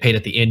going to get paid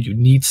at the end, you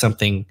need some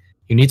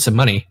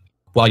money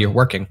while you're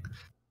working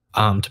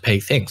to pay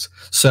things.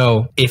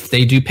 So if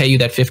they do pay you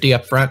that 50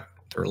 up front,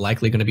 they're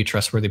likely going to be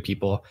trustworthy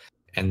people,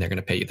 and they're going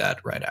to pay you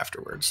that right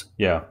afterwards.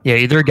 Yeah.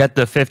 Either get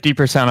the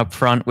 50% up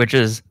front, which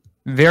is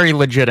very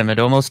legitimate.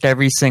 Almost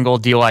every single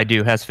deal I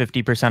do has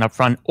 50% up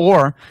front.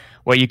 Or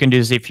what you can do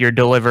is, if you're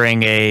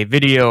delivering a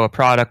video, a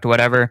product,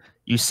 whatever,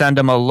 you send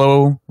them a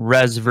low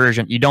res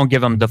version. You don't give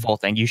them the full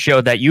thing. You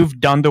show that you've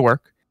done the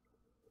work,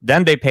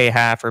 then they pay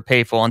half or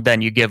pay full, and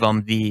then you give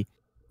them the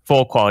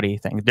full quality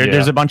thing.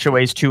 There's a bunch of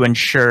ways to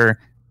ensure,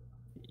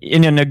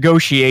 in a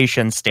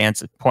negotiation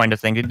stance point of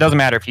thing, it doesn't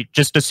matter if you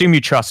just assume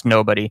you trust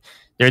nobody.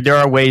 There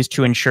are ways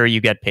to ensure you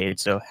get paid.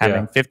 So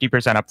having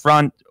 50% up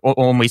front,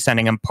 only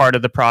sending them part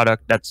of the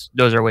product,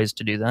 those are ways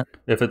to do that.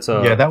 If it's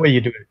that way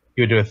you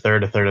would do a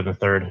third, and a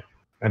third,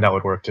 and that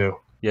would work too.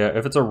 Yeah,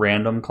 if it's a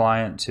random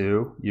client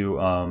too, you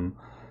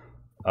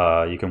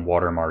can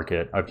watermark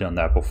it. I've done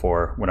that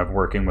before when I'm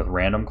working with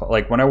random,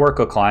 like when I work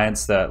with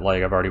clients that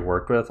like I've already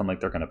worked with, I'm like,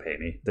 they're gonna pay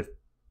me. They've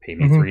paid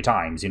me 3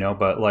 times,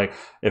 But like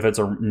if it's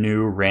a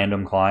new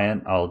random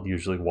client, I'll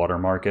usually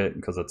watermark it,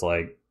 because it's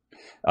like,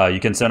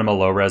 you can send them a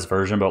low res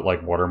version, but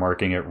like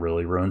watermarking it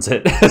really ruins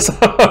it. So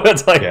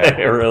it's like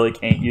they really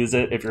can't use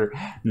it if your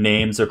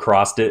names are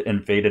crossed it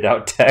and faded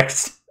out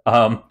text.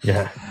 But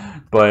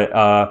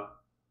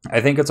I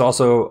think it's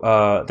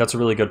also that's a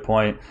really good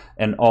point.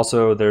 And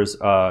also, there's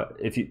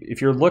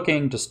if you're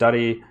looking to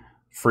study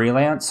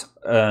freelance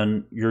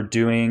and you're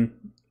doing,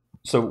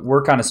 so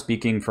we're kind of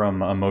speaking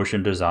from a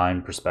motion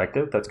design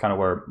perspective. That's kind of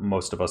where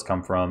most of us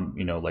come from.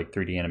 Like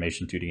 3D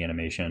animation, 2D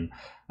animation,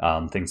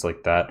 things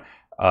like that.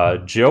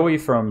 Joey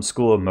from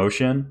School of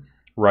Motion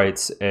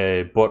writes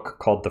a book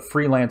called The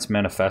Freelance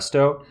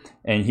Manifesto,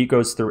 and he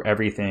goes through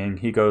everything.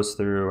 He goes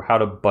through how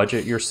to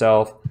budget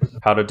yourself,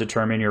 how to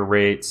determine your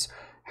rates,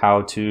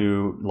 how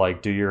to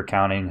like do your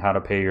accounting, how to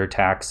pay your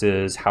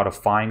taxes, how to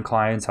find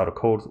clients, how to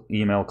cold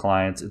email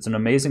clients. It's an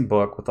amazing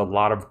book with a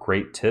lot of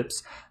great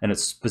tips, and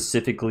it's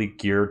specifically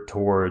geared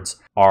towards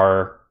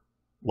our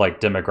like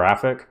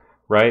demographic,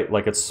 right?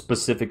 Like it's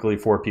specifically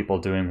for people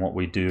doing what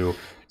we do.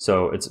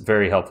 So it's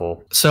very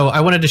helpful. So I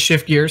wanted to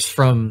shift gears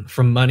from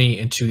money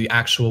into the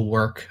actual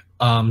work.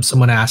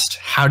 Someone asked,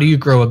 how do you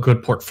grow a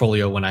good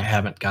portfolio when I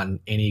haven't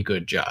gotten any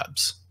good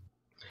jobs?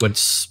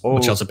 What's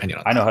y'all's opinion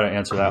on that? I know how to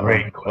answer that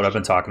one, but I've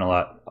been talking a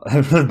lot.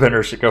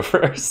 Bender should go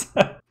first.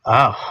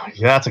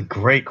 That's a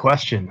great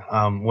question.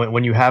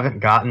 When you haven't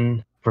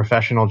gotten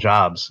professional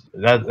jobs,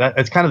 that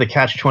it's kind of the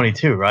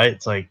catch-22, right?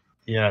 It's like,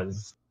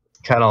 it's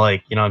kind of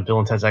like, in Bill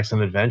and Ted's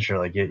Excellent Adventure,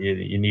 like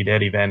you need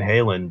Eddie Van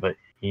Halen, but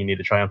you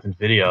need a triumphant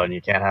video, and you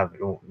can't have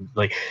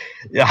like,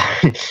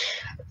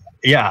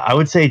 I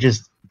would say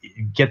just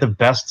get the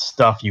best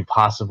stuff you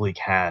possibly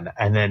can,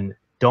 and then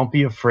don't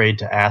be afraid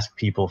to ask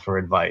people for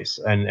advice.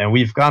 And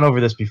we've gone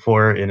over this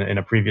before in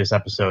a previous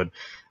episode,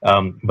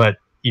 but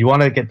you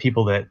want to get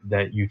people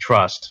that you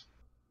trust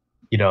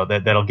you know,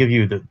 that'll give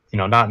you the, you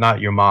know,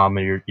 not your mom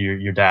or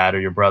your dad or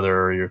your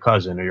brother or your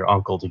cousin or your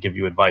uncle to give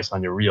you advice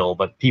on your reel,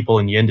 but people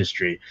in the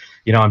industry,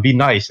 you know, and be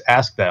nice,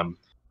 ask them,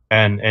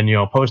 and you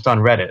know, post on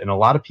Reddit. And a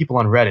lot of people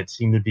on Reddit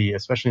seem to be,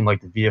 especially in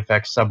like the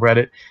VFX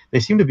subreddit, they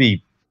seem to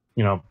be,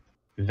 you know,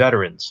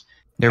 veterans.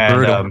 They're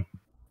brutal.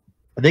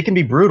 They can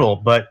be brutal,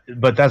 but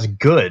that's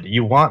good.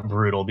 You want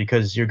brutal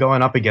because you're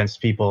going up against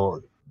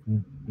people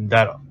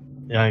that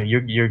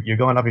you're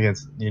going up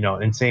against, you know,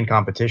 insane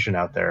competition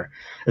out there,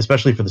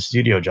 especially for the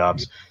studio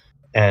jobs.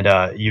 And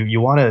you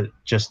want to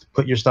just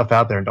put your stuff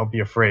out there and don't be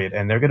afraid.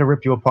 And they're going to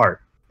rip you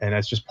apart, and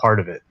that's just part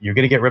of it. You're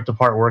going to get ripped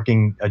apart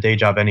working a day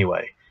job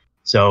anyway,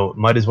 so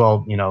might as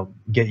well, you know,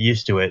 get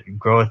used to it,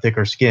 grow a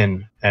thicker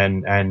skin,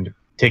 and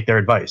take their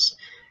advice.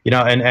 You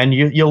know, and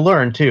you'll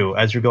learn too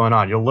as you're going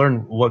on. You'll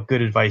learn what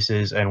good advice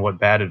is and what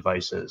bad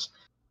advice is,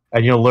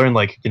 and you'll learn,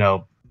 like, you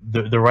know,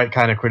 the right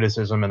kind of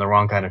criticism and the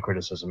wrong kind of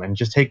criticism, and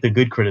just take the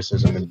good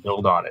criticism and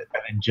build on it,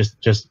 and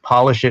just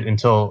polish it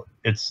until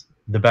it's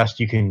the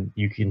best you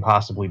can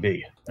possibly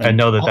be, and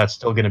know that that's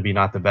still going to be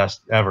not the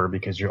best ever,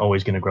 because you're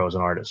always going to grow as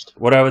an artist.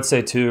 What I would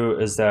say too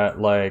is that,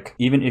 like,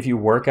 even if you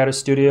work at a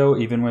studio,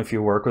 even if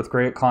you work with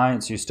great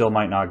clients, you still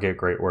might not get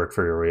great work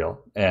for your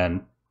reel.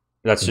 And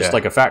that's just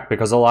like a fact,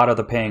 because a lot of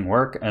the paying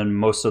work and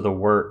most of the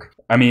work,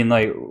 I mean,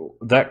 like,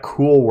 that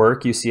cool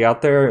work you see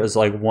out there is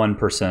like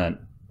 1%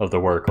 of the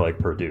work like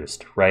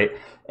produced, right?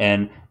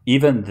 And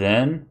even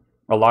then,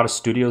 a lot of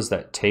studios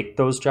that take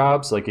those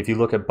jobs, like if you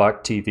look at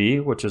Buck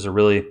TV, which is a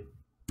really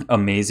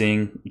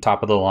amazing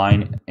top of the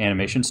line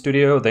animation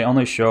studio, they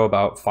only show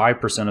about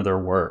 5% of their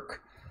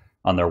work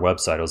on their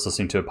website. I was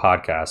listening to a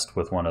podcast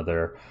with one of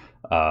their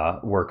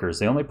workers.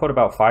 They only put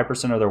about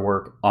 5% of their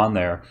work on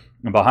there,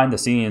 and behind the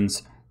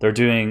scenes they're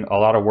doing a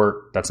lot of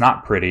work that's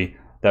not pretty,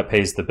 that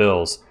pays the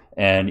bills.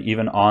 And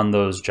even on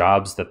those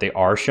jobs that they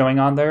are showing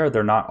on there,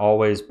 they're not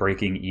always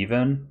breaking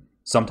even.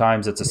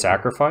 Sometimes it's a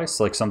sacrifice.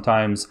 Like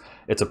sometimes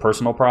it's a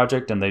personal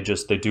project and they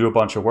do a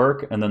bunch of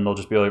work, and then they'll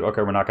just be like,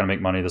 okay, we're not going to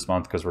make money this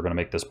month because we're going to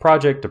make this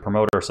project to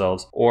promote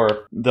ourselves.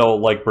 Or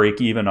they'll like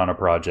break even on a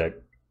project.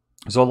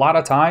 So a lot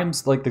of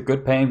times, like, the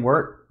good paying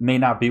work may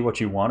not be what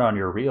you want on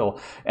your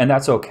reel, and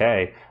that's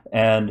okay.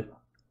 And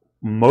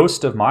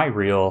most of my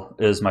reel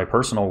is my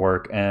personal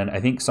work, and I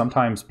think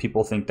sometimes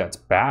people think that's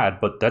bad,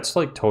 but that's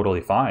like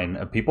totally fine.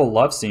 People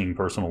love seeing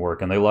personal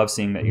work, and they love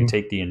seeing that you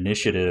take the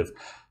initiative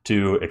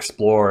to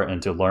explore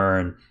and to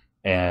learn.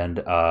 And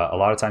a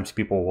lot of times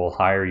people will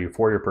hire you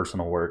for your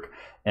personal work.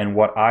 And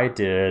what I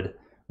did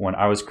when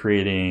I was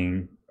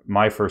creating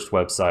my first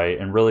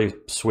website and really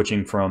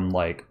switching from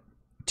like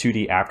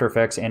 2D After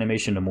Effects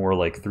animation to more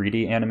like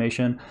 3D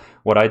animation,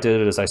 what I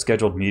did is I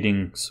scheduled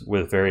meetings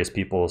with various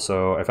people.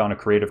 So I found a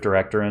creative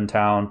director in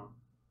town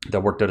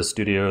that worked at a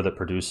studio that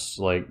produced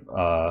like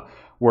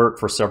work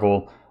for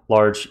several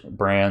large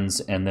brands,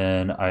 and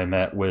then I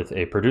met with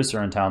a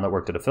producer in town that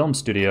worked at a film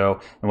studio.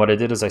 And what I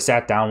did is I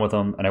sat down with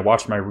them and I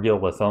watched my reel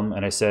with them,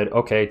 and I said,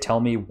 okay, tell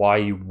me why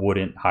you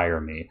wouldn't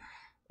hire me.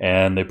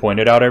 And they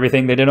pointed out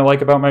everything they didn't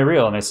like about my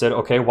reel. And I said,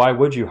 okay, why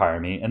would you hire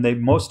me? And they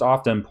most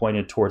often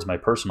pointed towards my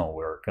personal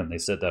work. And they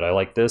said that I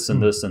like this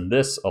and this and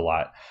this a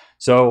lot.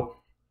 So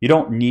you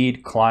don't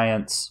need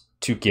clients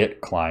to get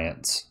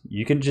clients.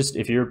 You can just,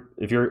 if you're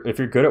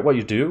good at what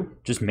you do,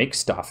 just make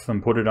stuff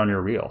and put it on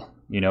your reel.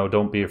 You know,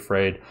 don't be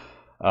afraid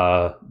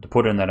to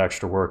put in that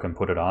extra work and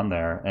put it on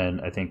there.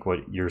 And I think what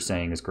you're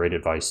saying is great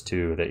advice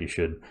too, that you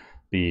should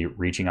be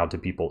reaching out to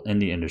people in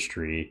the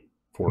industry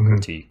for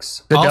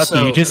critiques. So Also,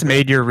 Ducky, you just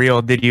made your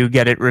reel. Did you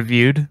get it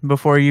reviewed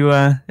before you,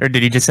 or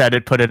did you just had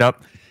it put it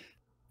up?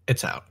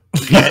 it's out.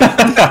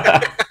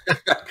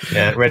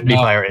 Yeah, ready,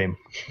 fire, aim.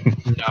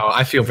 No,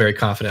 I feel very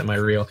confident in my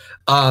reel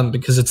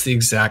because it's the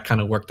exact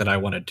kind of work that I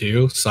want to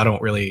do. So I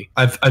don't really,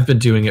 I've been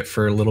doing it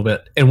for a little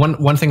bit. And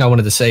one thing I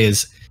wanted to say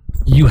is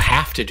you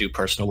have to do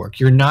personal work.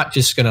 You're not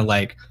just going to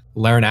like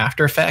learn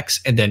After Effects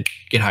and then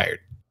get hired.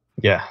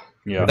 Yeah.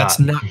 Yeah. That's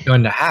not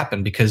going to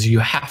happen because you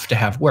have to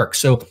have work.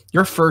 So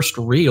your first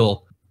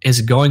reel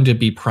is going to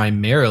be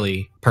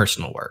primarily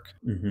personal work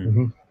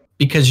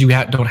because you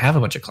don't have a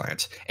bunch of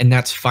clients, and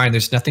that's fine.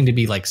 There's nothing to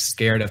be like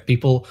scared of.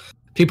 People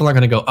are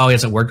going to go, oh, he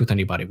hasn't worked with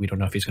anybody. We don't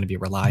know if he's going to be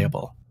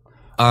reliable.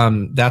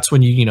 That's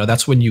when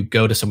that's when you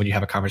go to someone, you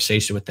have a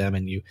conversation with them,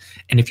 and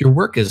if your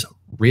work is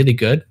really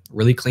good,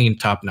 really clean,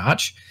 top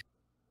notch,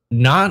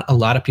 not a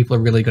lot of people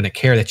are really going to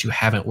care that you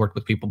haven't worked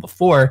with people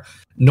before,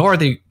 nor are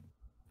they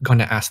going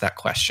to ask that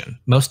question.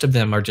 Most of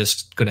them are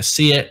just going to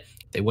see it.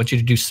 They want you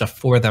to do stuff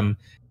for them,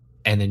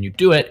 and then you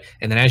do it.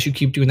 And then as you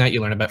keep doing that,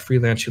 you learn about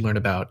freelance, you learn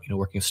about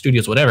working in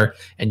studios, whatever,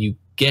 and you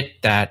get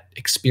that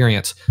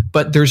experience.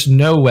 But there's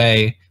no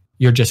way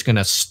you're just going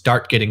to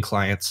start getting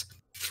clients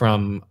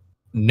from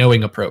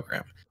knowing a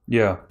program.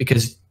 Yeah.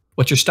 Because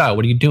what's your style?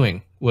 What are you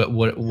doing? What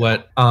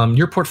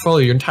your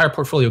portfolio, your entire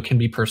portfolio can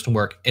be personal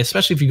work,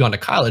 especially if you've gone to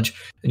college,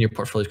 then your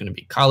portfolio is going to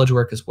be college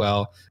work as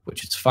well,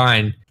 which is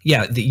fine.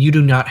 Yeah, you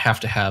do not have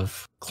to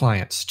have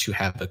clients to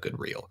have a good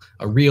reel.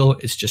 A reel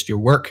is just your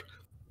work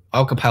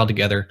all compiled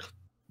together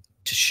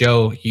to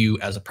show you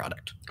as a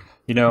product.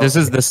 You know, This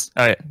is this.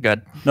 All right,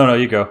 good. No,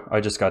 you go. I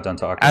just got done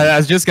talking. I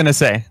was just going to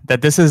say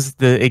that this is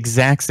the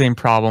exact same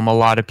problem a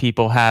lot of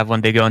people have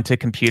when they go into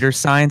computer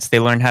science. They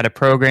learn how to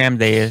program.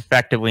 They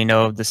effectively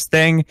know this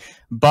thing,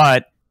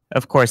 but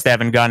of course they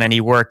haven't gotten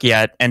any work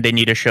yet, and they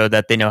need to show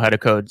that they know how to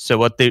code. So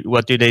what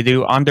do they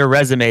do? On their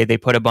resume, they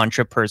put a bunch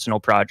of personal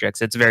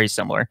projects. It's very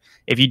similar.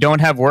 If you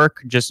don't have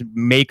work, just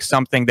make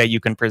something that you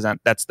can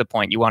present. That's the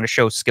point. You want to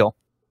show skill.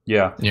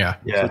 Yeah. Yeah.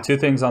 So 2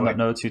 things on the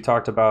notes. You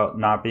talked about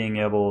not being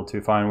able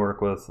to find work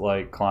with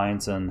like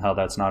clients and how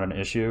that's not an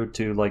issue.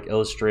 To like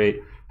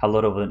illustrate how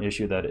little of an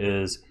issue that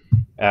is,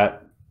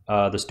 at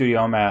the studio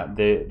I'm at,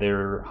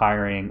 they're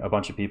hiring a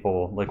bunch of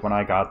people. Like when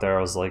I got there,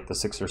 I was like the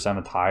 6th or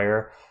 7th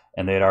hire,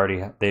 and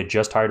they had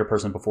just hired a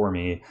person before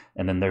me,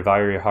 and then they've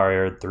already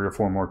hired 3 or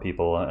 4 more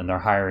people, and they're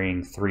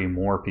hiring 3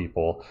 more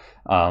people.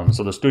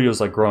 So the studio's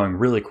like growing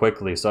really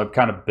quickly. So I've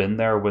kind of been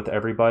there with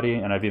everybody,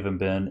 and I've even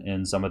been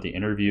in some of the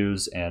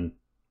interviews and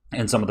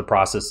in some of the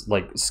process,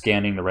 like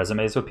scanning the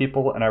resumes with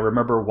people. And I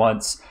remember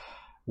once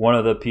one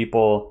of the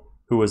people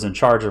who was in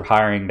charge of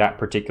hiring that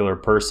particular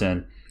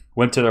person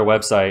went to their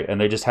website,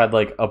 and they just had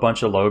like a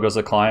bunch of logos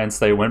of clients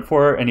they went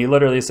for, and he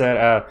literally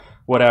said,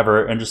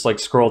 whatever, and just like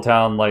scroll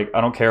down, like,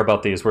 I don't care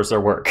about these, where's their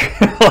work?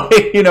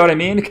 Like, you know what I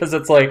mean? Because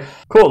it's like,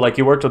 cool, like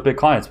you worked with big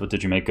clients, but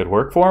did you make good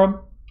work for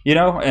them? You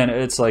know? And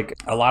it's like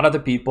a lot of the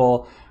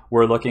people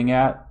we're looking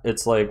at,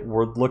 it's like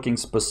we're looking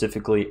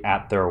specifically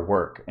at their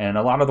work, and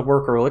a lot of the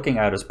work we're looking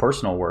at is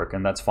personal work,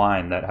 and that's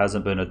fine. That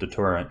hasn't been a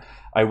deterrent.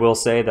 I will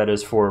say that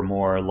is for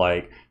more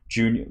like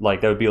junior,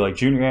 like that would be like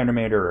junior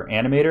animator or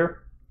animator.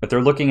 If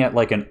they're looking at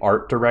like an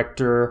art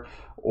director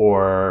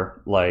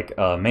or like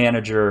a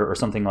manager or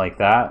something like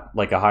that,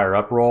 like a higher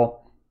up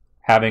role,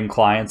 having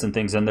clients and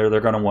things in there,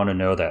 they're going to want to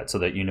know that, so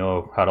that you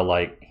know how to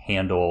like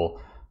handle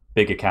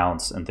big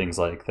accounts and things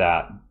like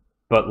that.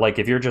 But like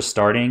if you're just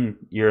starting,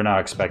 you're not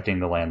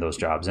expecting to land those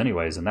jobs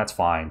anyways, and that's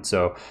fine.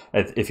 So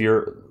if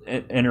you're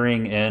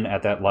entering in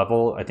at that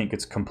level, I think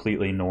it's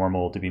completely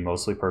normal to be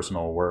mostly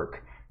personal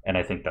work. And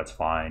I think that's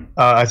fine.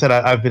 I said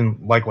I've been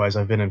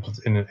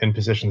in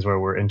positions where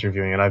we're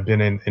interviewing, and I've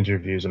been in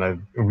interviews, and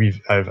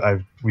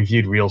I've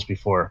reviewed reels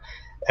before,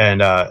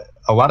 and a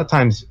lot of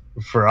times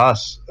for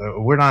us,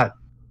 we're not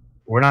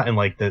in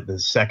like the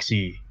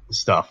sexy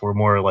stuff. We're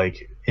more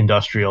like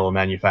industrial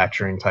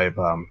manufacturing type,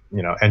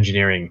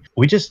 engineering.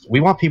 We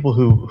want people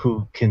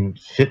who can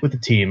fit with the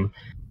team,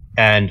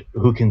 and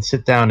who can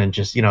sit down and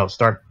just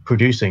start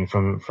producing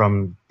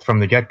from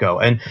the get-go.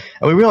 And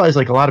we realize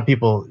like a lot of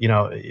people,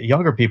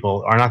 younger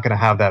people are not going to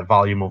have that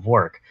volume of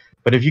work,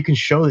 but if you can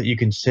show that you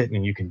can sit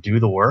and you can do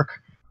the work,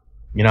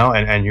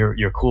 and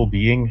you're cool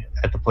being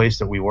at the place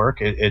that we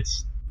work,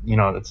 it's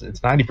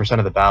 90%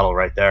 of the battle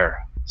right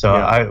there. So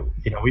yeah.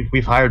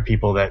 We've hired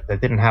people that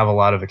didn't have a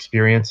lot of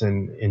experience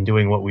in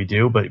doing what we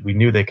do, but we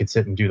knew they could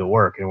sit and do the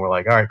work, and we're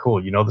like, all right,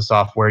 cool. You know the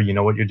software, you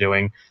know what you're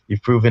doing,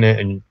 you've proven it,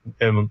 and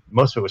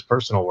most of it was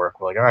personal work.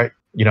 We're like, all right,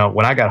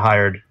 when I got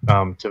hired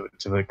to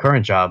the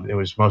current job, it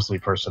was mostly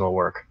personal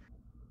work.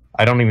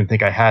 I don't even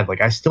think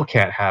I still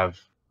can't have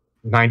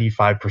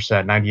 95%,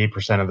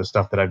 98% of the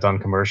stuff that I've done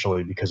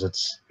commercially, because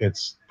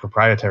it's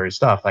proprietary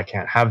stuff. I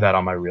can't have that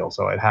on my reel,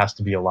 so it has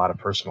to be a lot of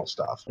personal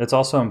stuff. It's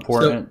also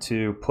important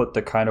to put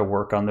the kind of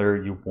work on there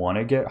you want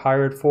to get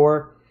hired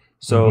for.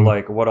 So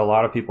like what a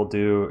lot of people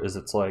do is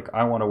it's like,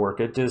 I want to work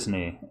at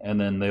Disney, and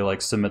then they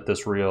like submit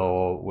this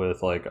reel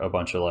with like a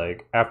bunch of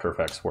like After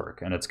Effects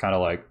work, and it's kind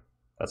of like,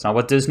 that's not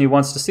what Disney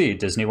wants to see.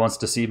 Disney wants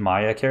to see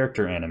Maya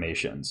character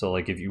animation. So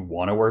like if you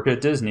want to work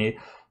at Disney,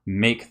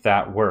 make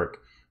that work.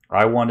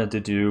 I wanted to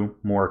do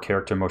more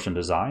character motion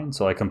design,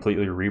 so I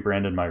completely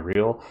rebranded my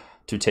reel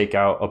to take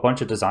out a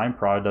bunch of design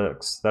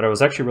products that I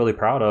was actually really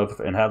proud of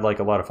and had like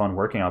a lot of fun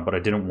working on, but I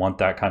didn't want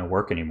that kind of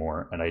work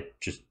anymore, and I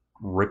just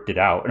ripped it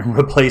out and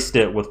replaced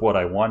it with what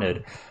I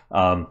wanted.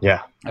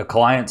 A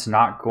client's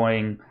not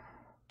going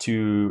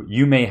to,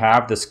 you may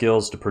have the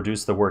skills to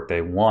produce the work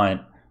they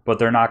want, but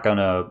they're not going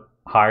to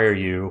hire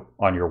you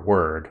on your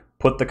word.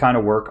 Put the kind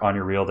of work on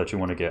your reel that you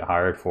want to get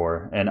hired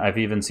for. And I've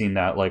even seen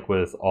that like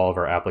with all of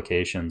our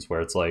applications,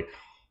 where it's like,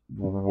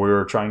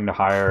 we're trying to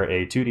hire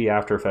a 2D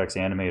After Effects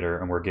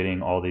animator, and we're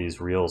getting all these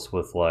reels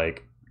with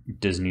like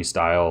Disney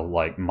style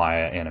like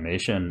Maya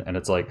animation, and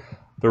it's like,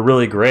 they're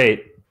really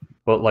great,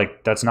 but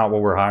like that's not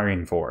what we're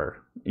hiring for.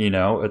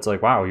 It's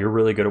like, wow, you're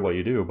really good at what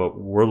you do, but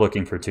we're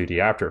looking for 2D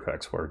After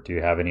Effects work. Do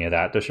you have any of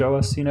that to show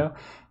us?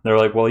 They're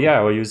like, well,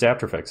 yeah, we'll use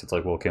After Effects. It's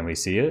like, well, can we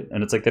see it?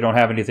 And it's like, they don't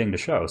have anything to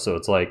show. So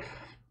it's like,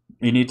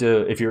 you need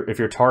to, if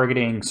you're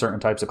targeting certain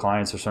types of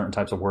clients or certain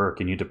types of work,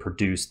 you need to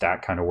produce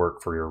that kind of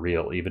work for your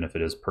reel, even if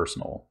it is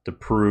personal, to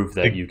prove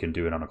that you can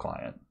do it on a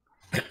client.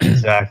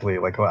 Exactly.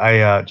 Like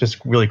I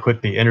just really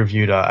quickly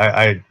interviewed.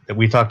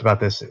 We talked about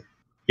this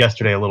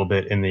yesterday a little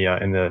bit in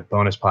the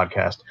bonus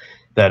podcast.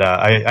 That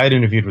I had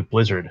interviewed with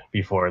Blizzard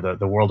before,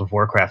 the World of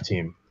Warcraft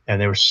team, and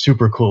they were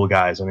super cool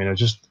guys. I mean, it was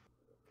just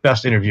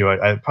best interview,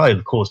 probably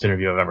the coolest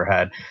interview I've ever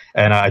had.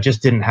 And I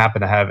just didn't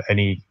happen to have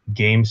any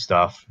game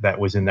stuff that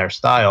was in their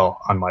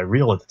style on my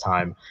reel at the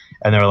time.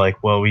 And they were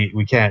like, well,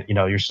 we can't,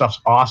 your stuff's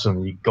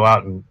awesome. You go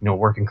out and,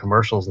 work in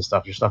commercials and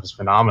stuff. Your stuff is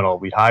phenomenal.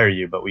 We'd hire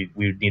you, but we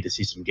need to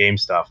see some game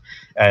stuff.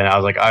 And I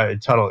was like,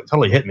 it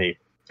totally hit me.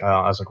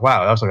 I was like,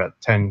 wow, that was like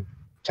 10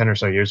 or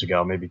so years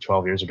ago, maybe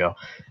 12 years ago.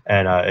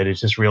 And it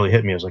just really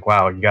hit me. I was like,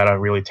 wow, you got to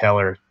really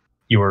tailor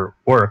your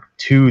work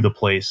to the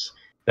place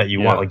that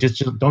you want. Like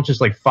just don't just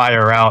like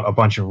fire out a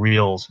bunch of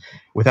reels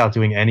without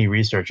doing any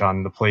research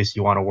on the place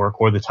you want to work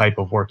or the type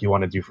of work you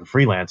want to do for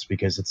freelance,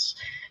 because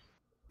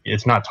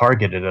it's not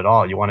targeted at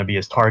all. You want to be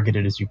as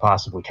targeted as you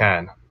possibly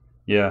can.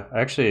 Yeah, I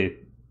actually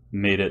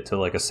made it to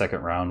like a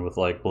second round with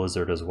like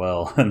Blizzard as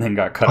well, and then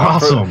got cut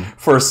awesome.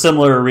 out for a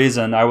similar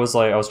reason. I was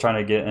trying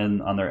to get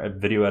in on their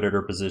video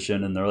editor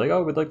position, and they're like,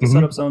 oh, we'd like to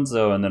set up so and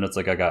so, and then it's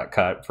like I got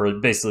cut for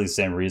basically the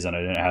same reason.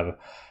 It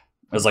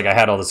was like I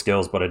had all the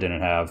skills, but I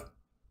didn't have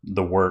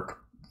the work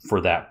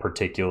for that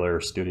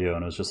particular studio,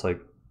 and it was just like,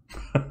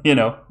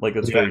 like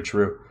it's very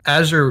true.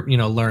 As you're,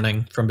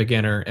 learning from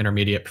beginner,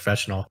 intermediate,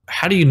 professional,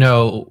 how do you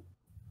know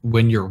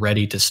when you're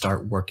ready to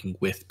start working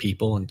with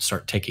people and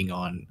start taking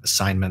on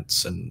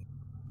assignments and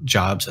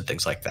jobs and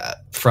things like that?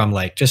 From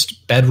like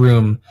just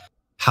bedroom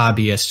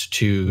hobbyist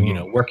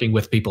to, working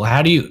with people.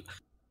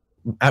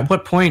 At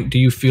what point do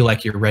you feel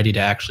like you're ready to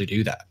actually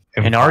do that?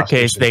 In our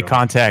case, they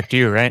contact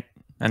you, right?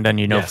 And then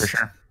for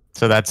sure.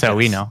 So that's how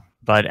we know.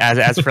 But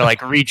as for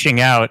like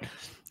reaching out,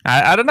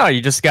 I don't know.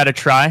 You just got to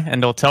try,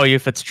 and they'll tell you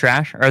if it's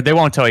trash, or they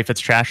won't tell you if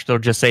it's trash. They'll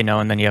just say no,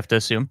 and then you have to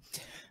assume.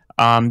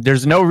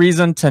 There's no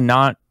reason to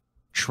not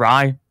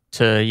try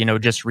to,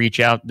 just reach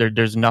out.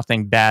 There's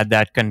nothing bad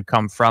that can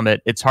come from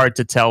it. It's hard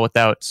to tell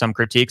without some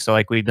critique. So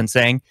like we've been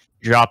saying,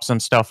 drop some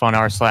stuff on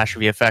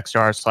r/VFX or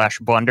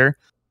r/Blender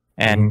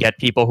and get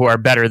people who are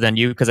better than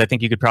you, because I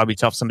think you could probably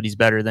tell if somebody's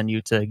better than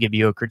you to give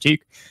you a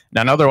critique.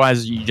 And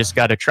otherwise, you just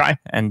got to try,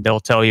 and they'll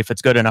tell you if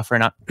it's good enough or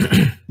not.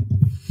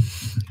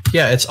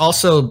 Yeah, it's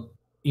also,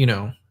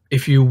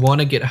 if you want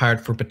to get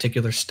hired for a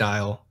particular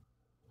style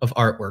of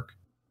artwork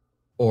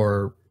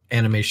or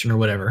animation or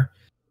whatever,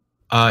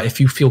 if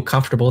you feel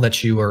comfortable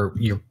that you're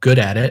good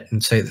at it,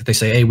 and they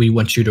say, hey, we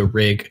want you to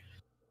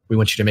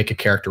make a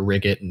character,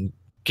 rig it, and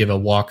give a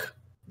walk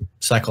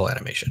cycle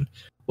animation.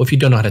 Well, if you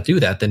don't know how to do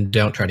that, then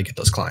don't try to get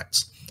those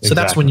clients. Exactly. So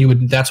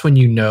that's when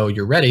you know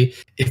you're ready.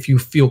 If you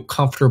feel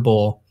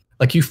comfortable,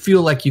 like you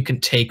feel like you can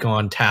take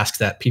on tasks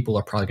that people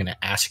are probably going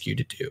to ask you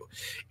to do.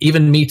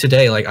 Even me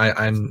today, like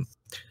I'm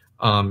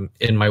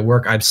in my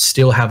work, I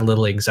still have a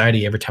little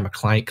anxiety every time a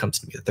client comes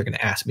to me that they're going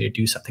to ask me to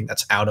do something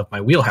that's out of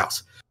my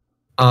wheelhouse.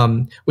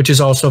 Which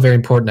is also very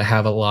important to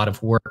have a lot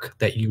of work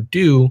that you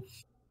do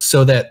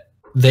so that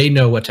they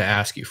know what to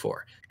ask you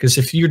for. Because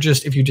if you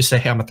just say,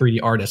 hey, I'm a 3D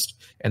artist,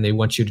 and they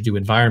want you to do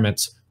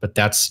environments, but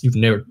you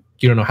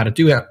don't know how to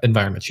do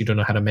environments, you don't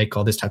know how to make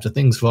all these types of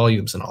things,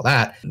 volumes and all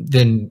that,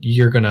 then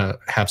you're gonna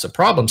have some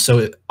problems.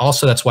 So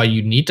that's why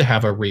you need to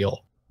have a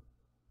reel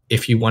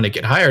if you want to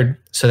get hired,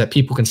 so that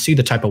people can see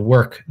the type of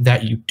work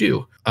that you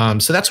do.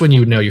 So that's when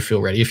you know you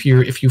feel ready. If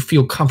you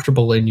feel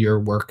comfortable in your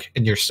work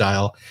and your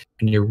style,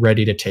 and you're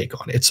ready to take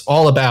on. It's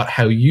all about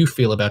how you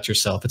feel about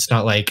yourself. It's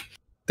not like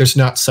there's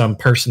not some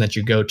person that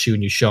you go to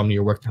and you show them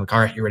your work and they're like, all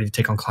right, you're ready to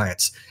take on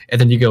clients. And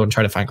then you go and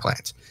try to find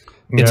clients.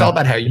 Yeah. It's all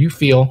about how you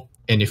feel.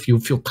 And if you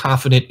feel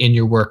confident in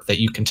your work that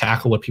you can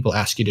tackle what people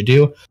ask you to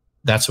do,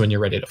 that's when you're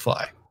ready to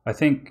fly. I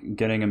think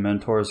getting a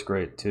mentor is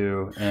great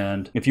too.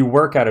 And if you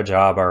work at a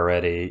job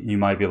already, you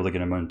might be able to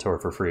get a mentor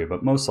for free,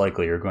 but most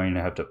likely you're going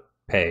to have to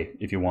pay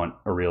if you want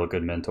a real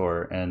good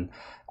mentor. And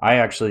I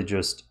actually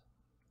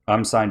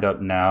I'm signed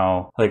up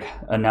now, like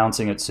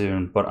announcing it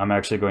soon, but I'm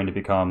actually going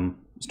to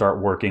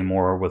start working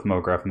more with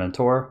MoGraph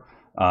Mentor.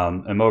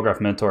 And MoGraph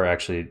Mentor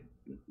actually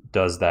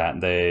does that.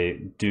 They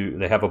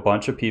have a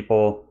bunch of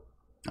people.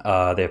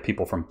 They have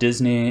people from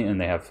Disney, and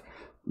they have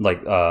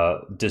like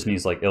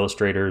Disney's like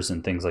illustrators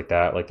and things like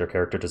that, like their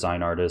character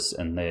design artists,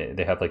 and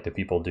they have like the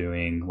people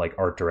doing like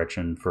art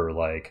direction for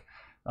like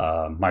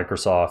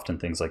Microsoft and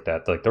things like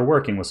that. Like they're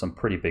working with some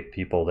pretty big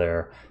people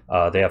there.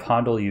 They have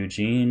Handel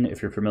Eugene,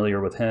 if you're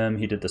familiar with him.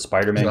 He did the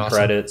Spider-Man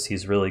credits.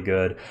 He's really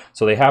good.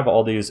 So they have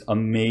all these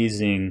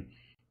amazing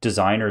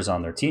designers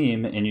on their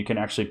team, and you can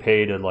actually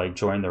pay to like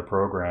join their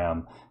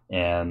program,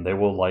 and they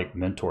will like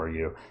mentor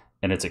you.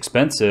 And it's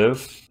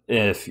expensive.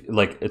 If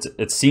like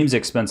it seems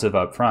expensive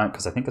up front,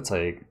 because I think it's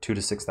like $2,000 to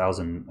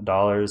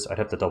 $6,000. I'd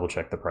have to double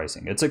check the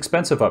pricing. It's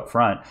expensive up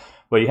front,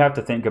 but you have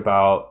to think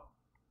about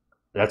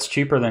that's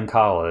cheaper than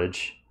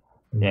college,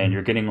 and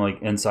you're getting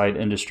like inside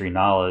industry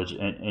knowledge,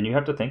 and you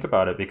have to think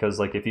about it, because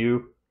like if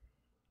you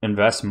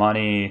invest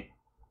money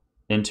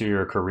into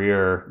your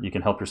career, you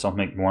can help yourself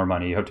make more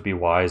money. You have to be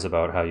wise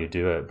about how you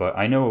do it. But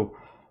I know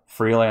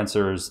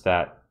freelancers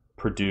that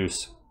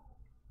produce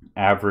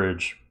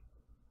average,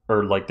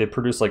 or like they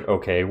produce like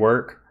okay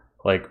work,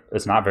 like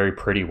it's not very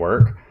pretty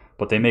work,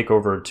 but they make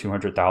over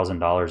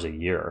 $200,000 a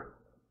year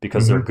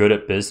because they're good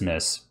at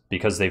business,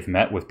 because they've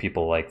met with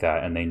people like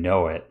that and they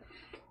know it.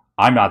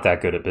 I'm not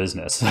that good at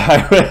business.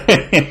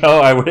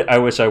 I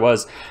wish I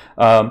was.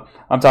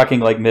 I'm talking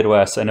like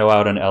Midwest. I know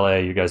out in LA,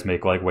 you guys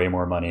make like way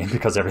more money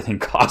because everything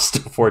costs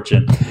a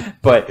fortune.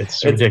 But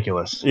it's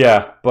ridiculous.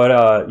 Yeah,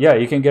 but yeah,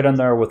 you can get in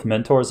there with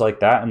mentors like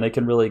that, and they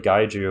can really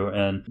guide you.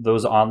 And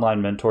those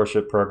online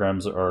mentorship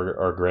programs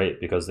are great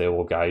because they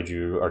will guide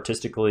you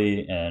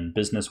artistically and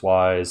business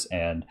wise,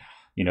 and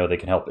they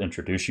can help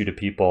introduce you to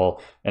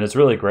people, and it's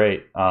really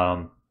great.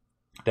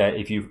 That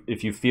if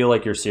you feel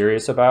like you're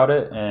serious about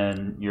it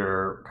and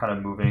you're kind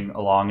of moving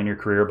along in your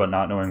career but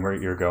not knowing where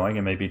you're going,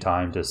 it may be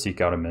time to seek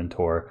out a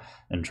mentor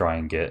and try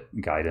and get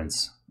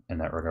guidance in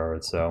that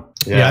regard. So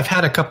yeah, I've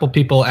had a couple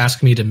people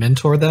ask me to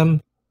mentor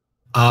them.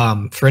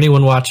 For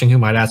anyone watching who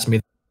might ask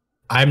me,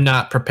 I'm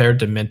not prepared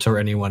to mentor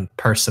anyone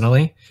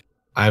personally.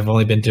 I've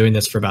only been doing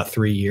this for about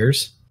 3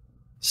 years.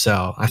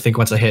 So I think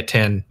once I hit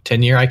 10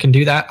 year, I can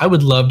do that. I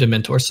would love to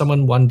mentor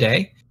someone one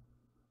day,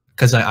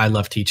 because I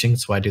love teaching.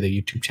 That's why I do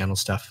the YouTube channel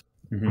stuff.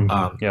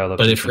 Yeah,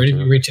 but if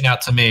you're reaching out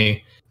to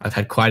me, I've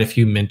had quite a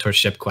few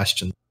mentorship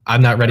questions.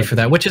 I'm not ready for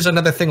that, which is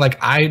another thing. Like,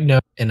 I know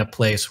in a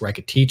place where I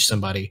could teach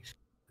somebody.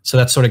 So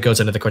that sort of goes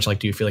into the question, like,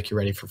 do you feel like you're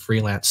ready for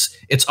freelance?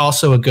 It's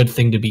also a good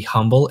thing to be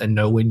humble and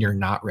know when you're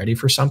not ready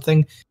for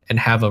something and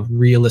have a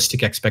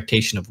realistic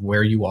expectation of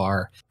where you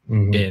are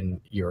in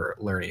your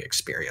learning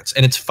experience.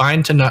 And it's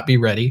fine to not be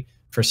ready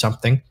for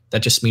something.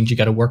 That just means you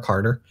got to work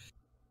harder.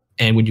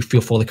 And when you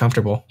feel fully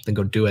comfortable, then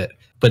go do it.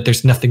 But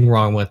there's nothing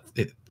wrong with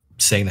it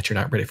saying that you're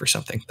not ready for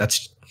something.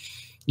 That's,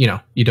 you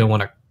don't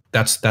want to,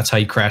 that's how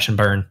you crash and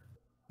burn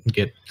and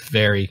get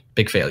very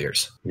big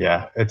failures.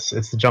 Yeah. It's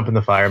the jump in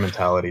the fire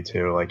mentality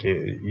too. Like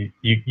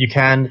you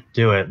can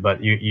do it,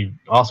 but you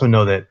also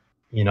know that,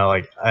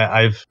 like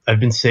I've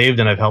been saved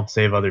and I've helped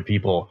save other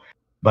people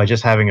by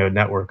just having a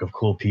network of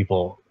cool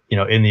people,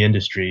 in the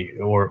industry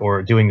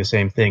or doing the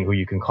same thing who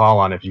you can call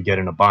on if you get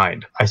in a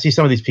bind. I see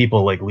some of these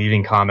people like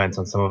leaving comments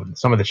on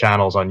some of the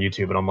channels on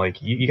YouTube, and I'm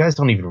like, you guys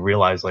don't even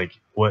realize like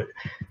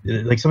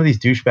some of these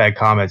douchebag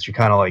comments. You're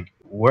kind of like,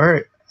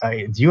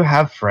 do you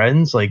have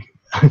friends? Like,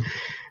 do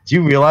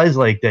you realize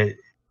like that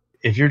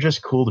if you're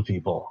just cool to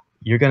people,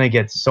 you're going to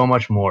get so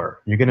much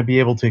more. You're going to be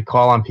able to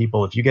call on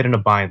people if you get in a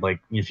bind,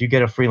 like if you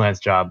get a freelance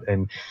job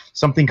and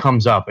something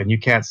comes up and you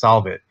can't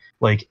solve it,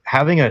 like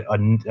having a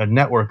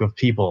network of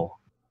people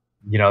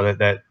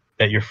that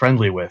you're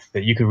friendly with,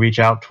 that you could reach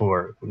out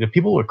for. The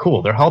people are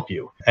cool, they'll help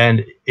you,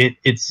 and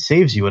it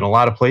saves you in a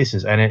lot of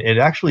places, and it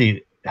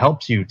actually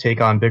helps you take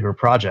on bigger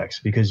projects,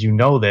 because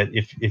that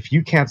if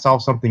you can't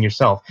solve something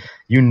yourself,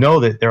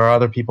 that there are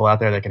other people out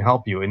there that can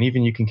help you, and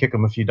even you can kick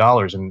them a few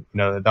dollars and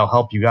they'll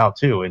help you out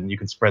too, and you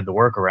can spread the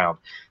work around.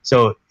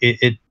 So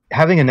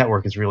having a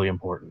network is really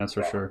important. That's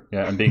for sure.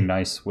 Yeah, and being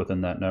nice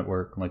within that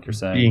network, like you're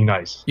saying. Being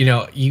nice.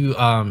 You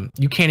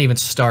can't even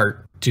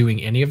start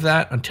doing any of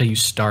that until you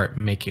start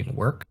making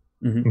work,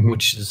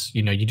 which is,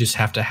 you just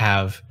have to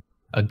have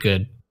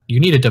you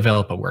need to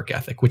develop a work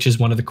ethic, which is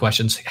one of the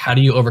questions. How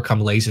do you overcome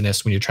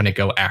laziness when you're trying to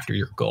go after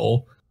your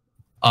goal?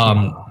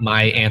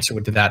 My answer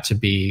would to that to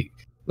be,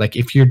 like,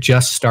 if you're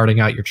just starting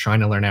out, you're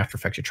trying to learn After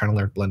Effects, you're trying to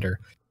learn Blender,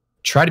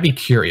 try to be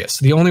curious.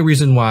 The only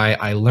reason why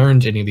I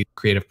learned any of these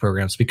creative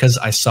programs, because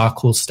I saw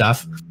cool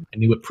stuff. I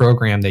knew what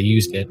program they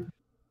used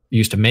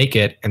to make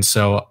it. And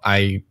so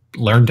I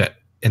learned it.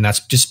 And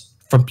that's just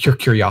from pure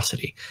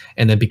curiosity.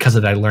 And then because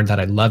of that, I learned that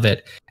I love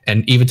it.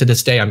 And even to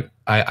this day,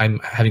 I'm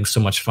having so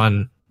much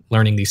fun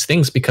learning these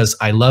things because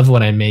I love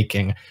what I'm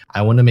making.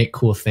 I want to make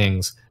cool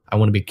things. I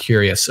want to be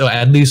curious. So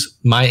at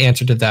least my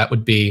answer to that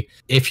would be,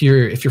 if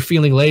you're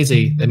feeling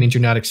lazy, that means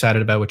you're not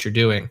excited about what you're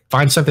doing.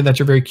 Find something that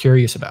you're very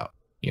curious about,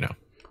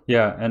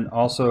 Yeah, and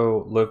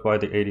also live by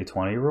the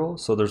 80-20 rule.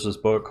 So there's this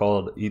book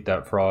called Eat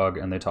That Frog,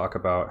 and they talk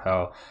about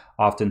how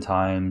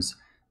oftentimes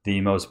the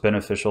most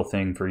beneficial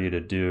thing for you to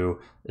do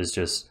is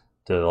just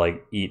to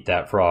like eat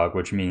that frog,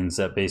 which means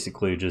that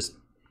basically just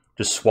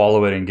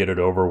swallow it and get it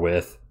over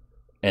with,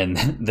 and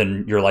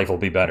then your life will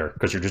be better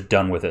because you're just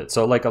done with it.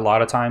 So like a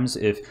lot of times,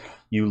 if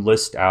you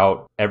list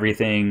out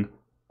everything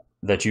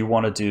that you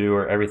want to do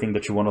or everything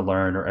that you want to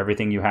learn or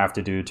everything you have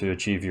to do to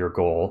achieve your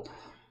goal,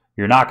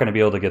 you're not going to be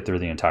able to get through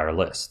the entire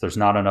list. There's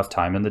not enough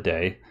time in the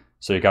day.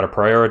 So you got to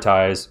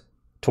prioritize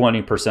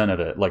 20% of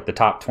it, like the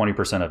top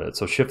 20% of it.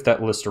 So shift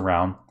that list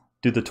around,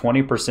 do the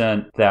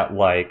 20% that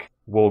like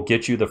will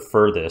get you the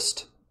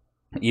furthest,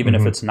 even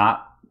if it's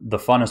not the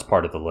funnest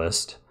part of the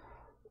list.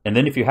 And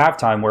then if you have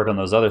time, work on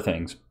those other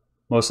things.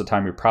 Most of the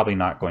time, you're probably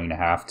not going to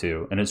have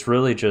to. And it's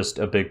really just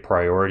a big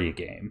priority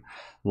game.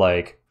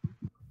 Like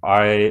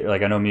I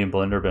know me and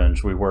Blender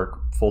Binge, we work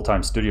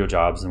full-time studio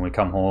jobs, and we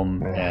come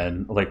home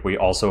and like we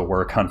also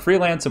work on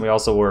freelance, and we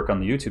also work on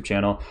the YouTube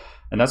channel.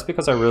 And that's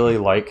because I really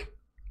like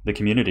the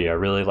community. I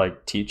really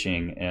like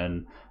teaching,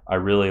 and I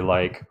really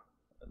like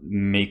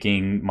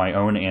making my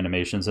own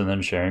animations and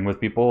then sharing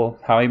with people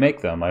how I make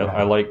them.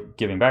 I like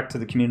giving back to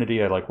the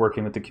community. I like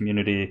working with the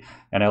community,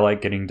 and I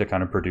like getting to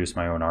kind of produce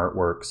my own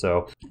artwork.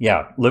 So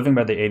yeah, living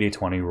by the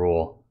 80-20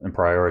 rule and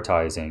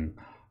prioritizing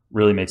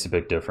really makes a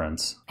big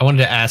difference. I wanted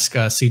to ask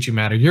CG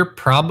Matter, you're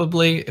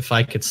probably, if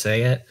I could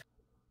say it,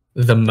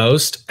 the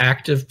most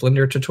active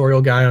Blender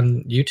tutorial guy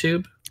on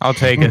YouTube. I'll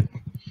take it.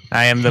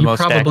 I am the You most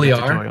probably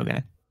active are. tutorial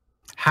guy.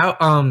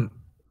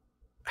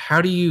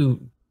 How do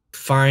you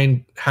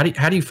find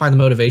the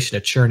motivation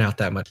to churn out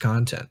that much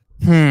content?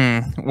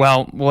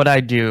 Well, what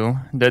I do,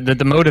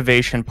 the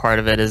motivation part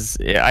of it is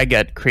I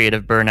get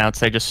creative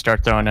burnouts. I just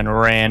start throwing in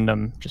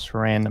random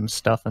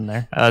stuff in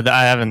there.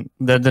 I haven't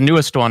the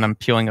newest one. I'm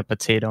peeling a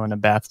potato in a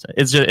bathtub.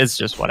 It's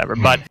just whatever.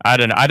 But I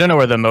don't know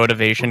where the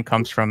motivation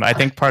comes from. I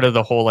think part of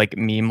the whole like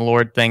meme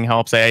lord thing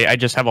helps. I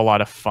just have a lot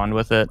of fun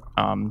with it.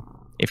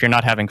 If you're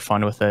not having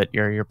fun with it,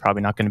 you're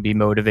probably not going to be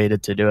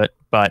motivated to do it.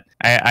 But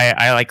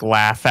I like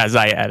laugh as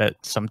I edit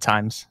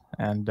sometimes,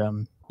 and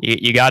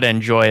you got to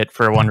enjoy it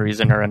for one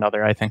reason or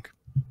another, I think.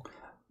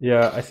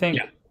 Yeah, I think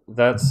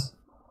that's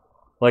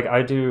like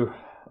I do.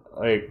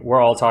 Like we're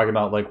all talking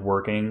about like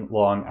working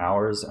long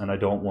hours, and I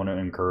don't want to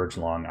encourage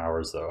long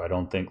hours though. I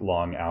don't think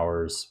long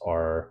hours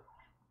are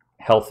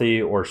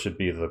healthy or should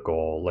be the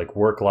goal. Like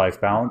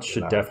work-life balance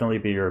should definitely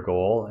be your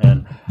goal.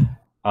 And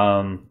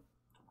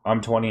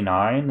I'm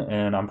 29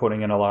 and I'm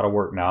putting in a lot of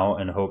work now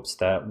in hopes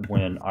that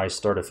when I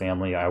start a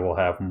family, I will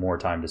have more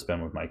time to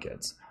spend with my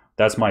kids.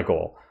 That's my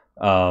goal.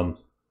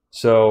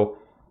 So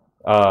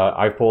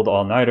I've pulled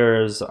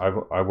all-nighters.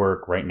 I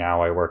work right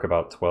now. I work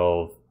about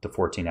 12 to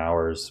 14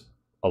 hours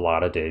a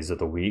lot of days of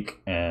the week,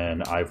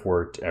 and I've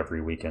worked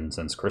every weekend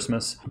since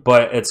Christmas.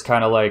 But it's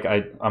kind of like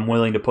I'm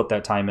willing to put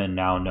that time in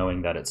now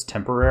knowing that it's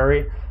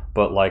temporary,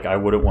 but like I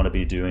wouldn't want to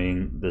be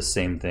doing the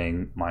same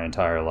thing my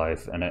entire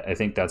life. And I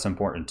think that's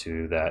important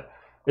too, that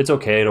it's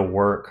okay to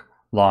work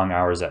long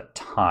hours at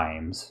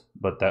times,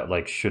 but that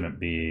like shouldn't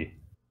be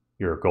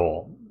your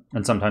goal.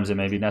 And sometimes it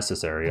may be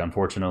necessary,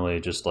 unfortunately,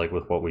 just like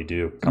with what we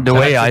do. The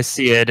way I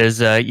see it is,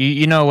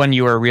 you know, when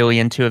you were really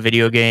into a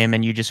video game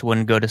and you just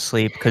wouldn't go to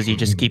sleep because you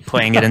just keep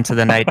playing it into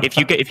the night.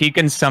 If you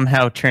can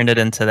somehow turn it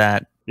into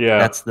that,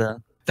 yeah,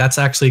 that's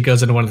actually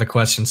goes into one of the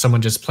questions.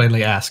 Someone just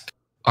plainly asked,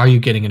 "Are you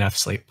getting enough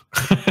sleep?"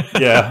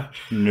 Yeah,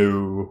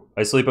 no,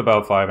 I sleep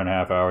about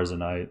 5.5 hours a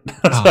night.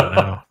 Oh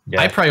no, yeah.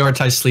 I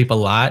prioritize sleep a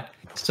lot.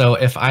 So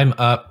if I'm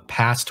up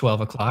past 12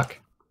 o'clock.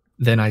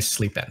 Then I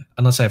sleep in.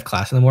 Unless I have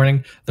class in the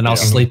morning, then I'll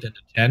sleep in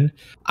at 10.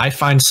 I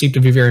find sleep to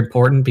be very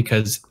important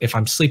because if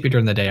I'm sleepy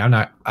during the day,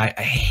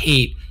 I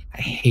hate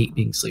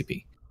being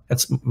sleepy.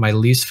 That's my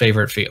least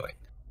favorite feeling.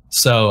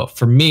 So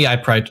for me, I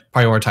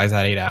prioritize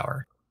that 8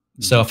 hour.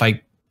 So if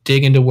I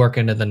dig into work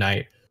into the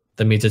night,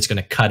 that means it's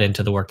going to cut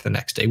into the work the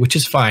next day, which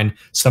is fine.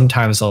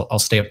 Sometimes I'll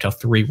stay up till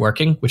 3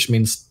 working, which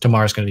means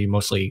tomorrow's going to be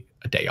mostly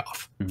a day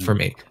off for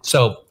me.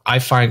 So I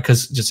find,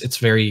 because just it's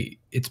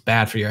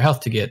bad for your health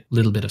to get a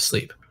little bit of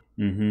sleep.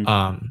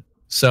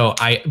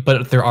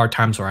 But there are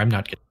times where I'm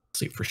not getting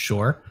sleep for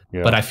sure,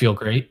 but I feel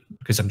great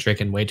because I'm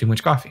drinking way too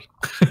much coffee.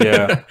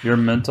 Yeah, your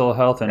mental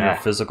health and your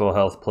physical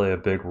health play a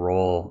big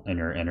role in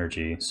your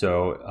energy.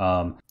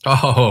 So,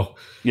 so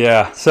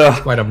that's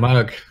quite a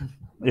mug.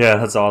 Yeah,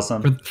 that's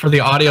awesome. For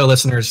the audio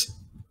listeners,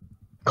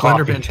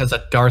 BlenderBench has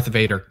a Darth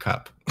Vader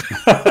cup.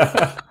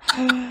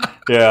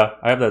 Yeah,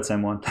 I have that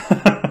same one.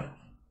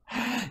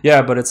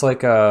 Yeah, but it's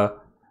like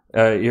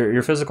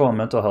your physical and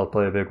mental health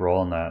play a big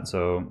role in that.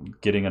 So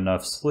getting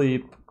enough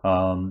sleep,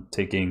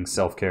 taking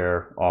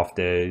self-care off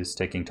days,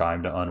 taking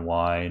time to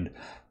unwind,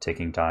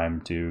 taking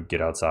time to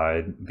get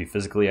outside, be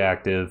physically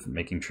active,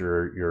 making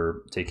sure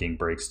you're taking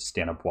breaks to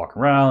stand up, walk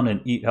around,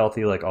 and eat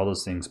healthy. Like all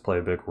those things play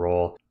a big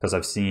role, because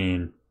I've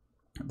seen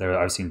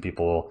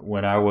people,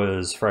 when I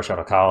was fresh out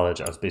of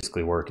college, I was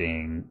basically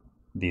working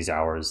these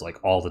hours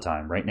like all the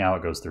time. Right now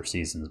it goes through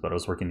seasons, but I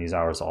was working these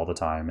hours all the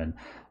time. And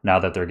now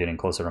that they're getting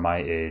closer to my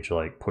age,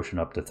 like pushing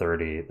up to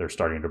 30, they're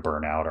starting to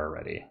burn out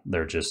already.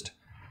 They're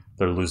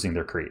losing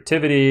their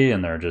creativity,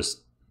 and they're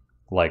just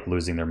like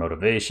losing their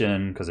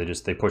motivation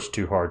because they pushed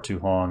too hard too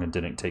long and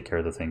didn't take care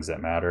of the things that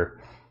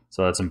matter.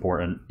 So that's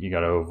important. You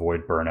got to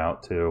avoid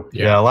burnout too.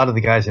 Yeah, a lot of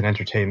the guys in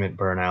entertainment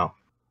burn out.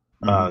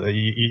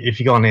 If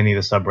you go on any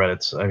of the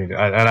subreddits, I mean,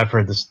 and I've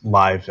heard this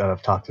live, and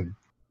I've talked to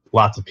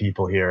lots of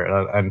people here,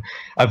 and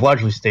I've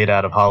largely stayed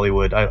out of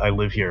Hollywood. I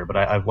live here, but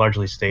I've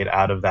largely stayed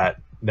out of that.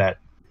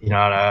 You know,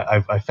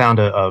 and I found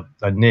a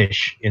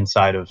niche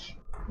inside of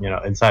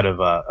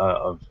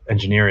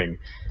engineering,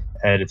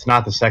 and it's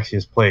not the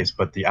sexiest place,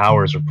 but the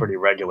hours are pretty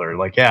regular.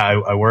 Like, yeah,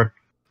 I work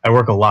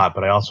a lot,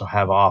 but I also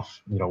have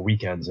off,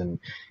 weekends, and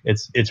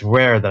it's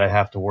rare that I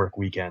have to work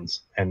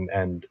weekends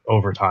and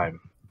overtime.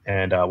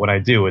 And when I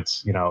do,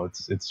 it's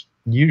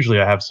usually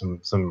I have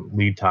some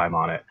lead time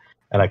on it,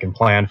 and I can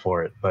plan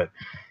for it. But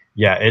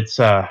yeah, it's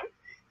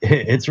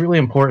really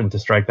important to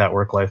strike that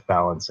work-life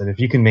balance. And if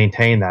you can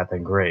maintain that,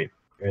 then great.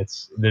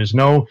 There's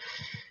no,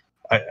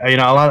 a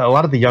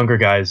lot of the younger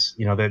guys,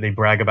 they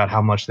brag about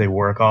how much they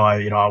work. Oh,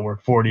 I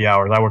work 40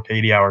 hours, I work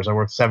 80 hours, I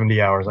work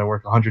 70 hours, I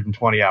work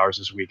 120 hours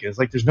this week. It's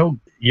like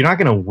you're not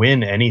going to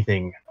win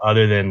anything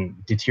other than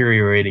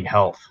deteriorating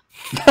health.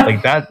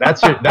 Like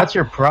that's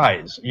your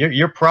prize.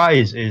 Your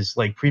prize is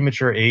like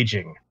premature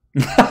aging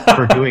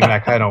for doing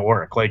that kind of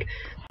work. Like,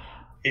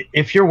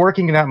 if you're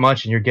working that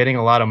much and you're getting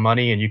a lot of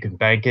money and you can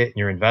bank it and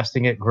you're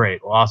investing it,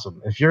 great,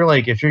 awesome. If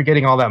you're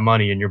getting all that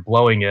money and you're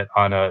blowing it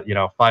on a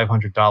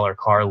 $500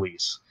 car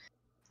lease,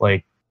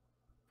 like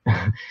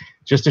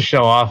just to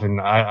show off,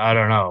 and I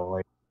don't know,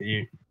 like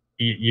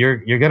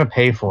you're gonna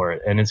pay for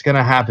it, and it's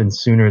gonna happen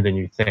sooner than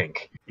you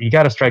think. You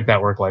got to strike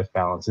that work-life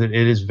balance. It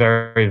is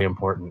very, very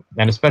important,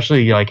 and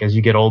especially like as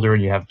you get older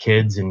and you have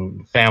kids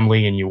and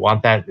family, and you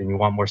want that, and you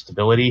want more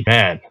stability.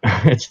 Man,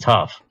 it's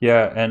tough.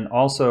 Yeah, and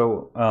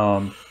also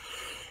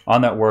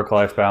on that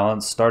work-life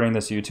balance, starting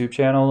this YouTube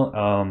channel,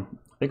 I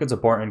think it's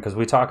important because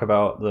we talk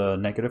about the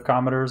negative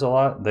commenters a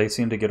lot. They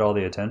seem to get all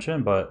the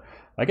attention, but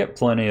I get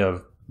plenty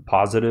of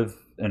positive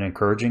and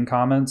encouraging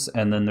comments,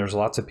 and then there's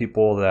lots of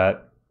people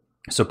that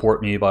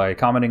support me by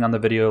commenting on the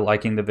video,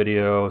 liking the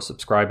video,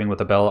 subscribing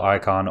with a bell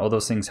icon. All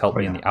those things help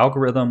me in the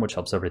algorithm, which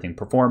helps everything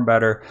perform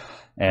better.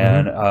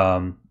 And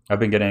I've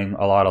been getting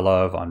a lot of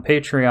love on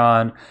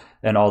Patreon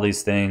and all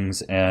these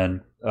things.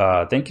 And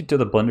thank you to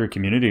the Blender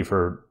community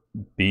for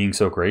being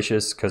so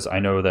gracious, because I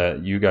know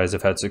that you guys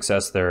have had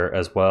success there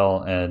as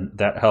well, and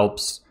that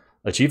helps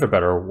achieve a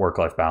better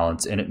work-life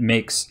balance. And it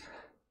makes,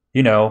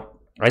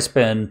 I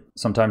spend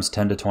sometimes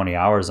 10 to 20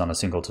 hours on a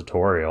single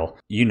tutorial.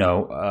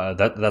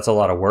 That's a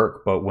lot of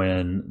work, but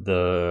when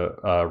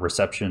the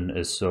reception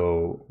is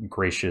so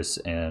gracious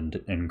and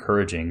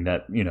encouraging,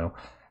 that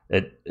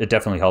it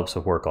definitely helps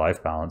with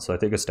work-life balance. So I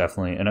think it's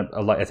definitely, and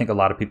I think a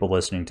lot of people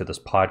listening to this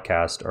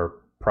podcast are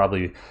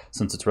probably,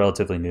 since it's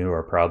relatively new,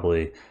 are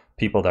probably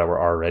people that were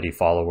already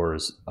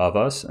followers of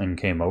us and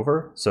came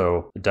over.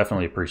 So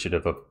definitely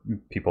appreciative of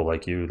people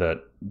like you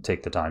that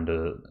take the time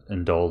to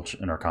indulge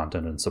in our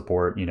content and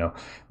support.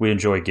 We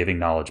enjoy giving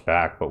knowledge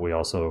back, but we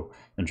also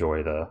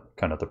enjoy the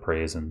kind of the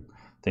praise and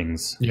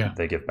things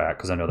they give back,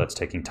 because I know that's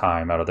taking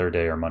time out of their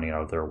day or money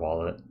out of their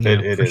wallet.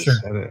 It is. Sure.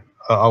 And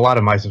a lot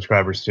of my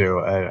subscribers too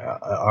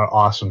are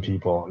awesome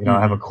people.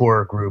 I have a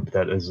core group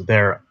that is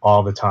there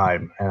all the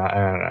time, and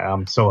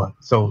I'm so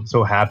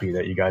happy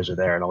that you guys are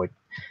there. And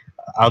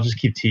I'll just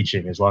keep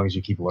teaching as long as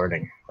you keep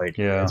learning.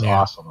 It's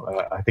awesome.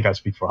 I think I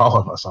speak for all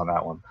of us on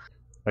that one.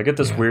 I get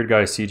this weird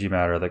guy, CG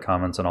Matter, that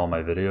comments on all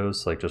my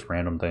videos, like just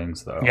random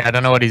things though. Yeah, I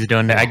don't know what he's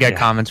doing. I get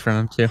comments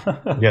from him too.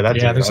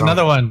 There's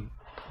another one,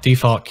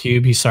 Default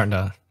Cube. He's starting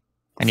to.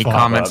 And he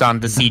comments on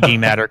the CG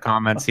Matter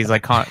comments. He's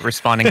like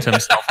responding to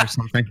himself or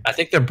something. I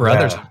think they're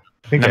brothers. Yeah.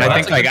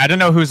 I think I don't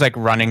know who's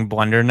running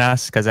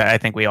BlenderNest, because I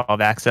think we all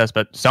have access,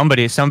 but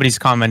somebody's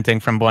commenting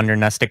from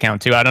BlenderNest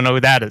account too. I don't know who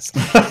that is.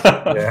 Yeah,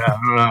 I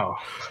don't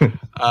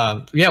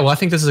know. Well, I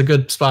think this is a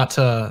good spot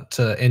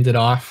to end it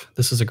off.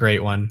 This is a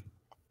great one.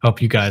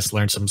 Hope you guys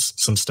learned some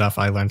stuff.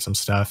 I learned some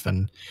stuff,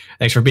 and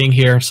thanks for being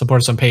here.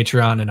 Support us on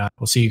Patreon, and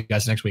we'll see you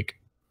guys next week.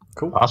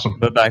 Cool. Awesome.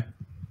 Bye-bye.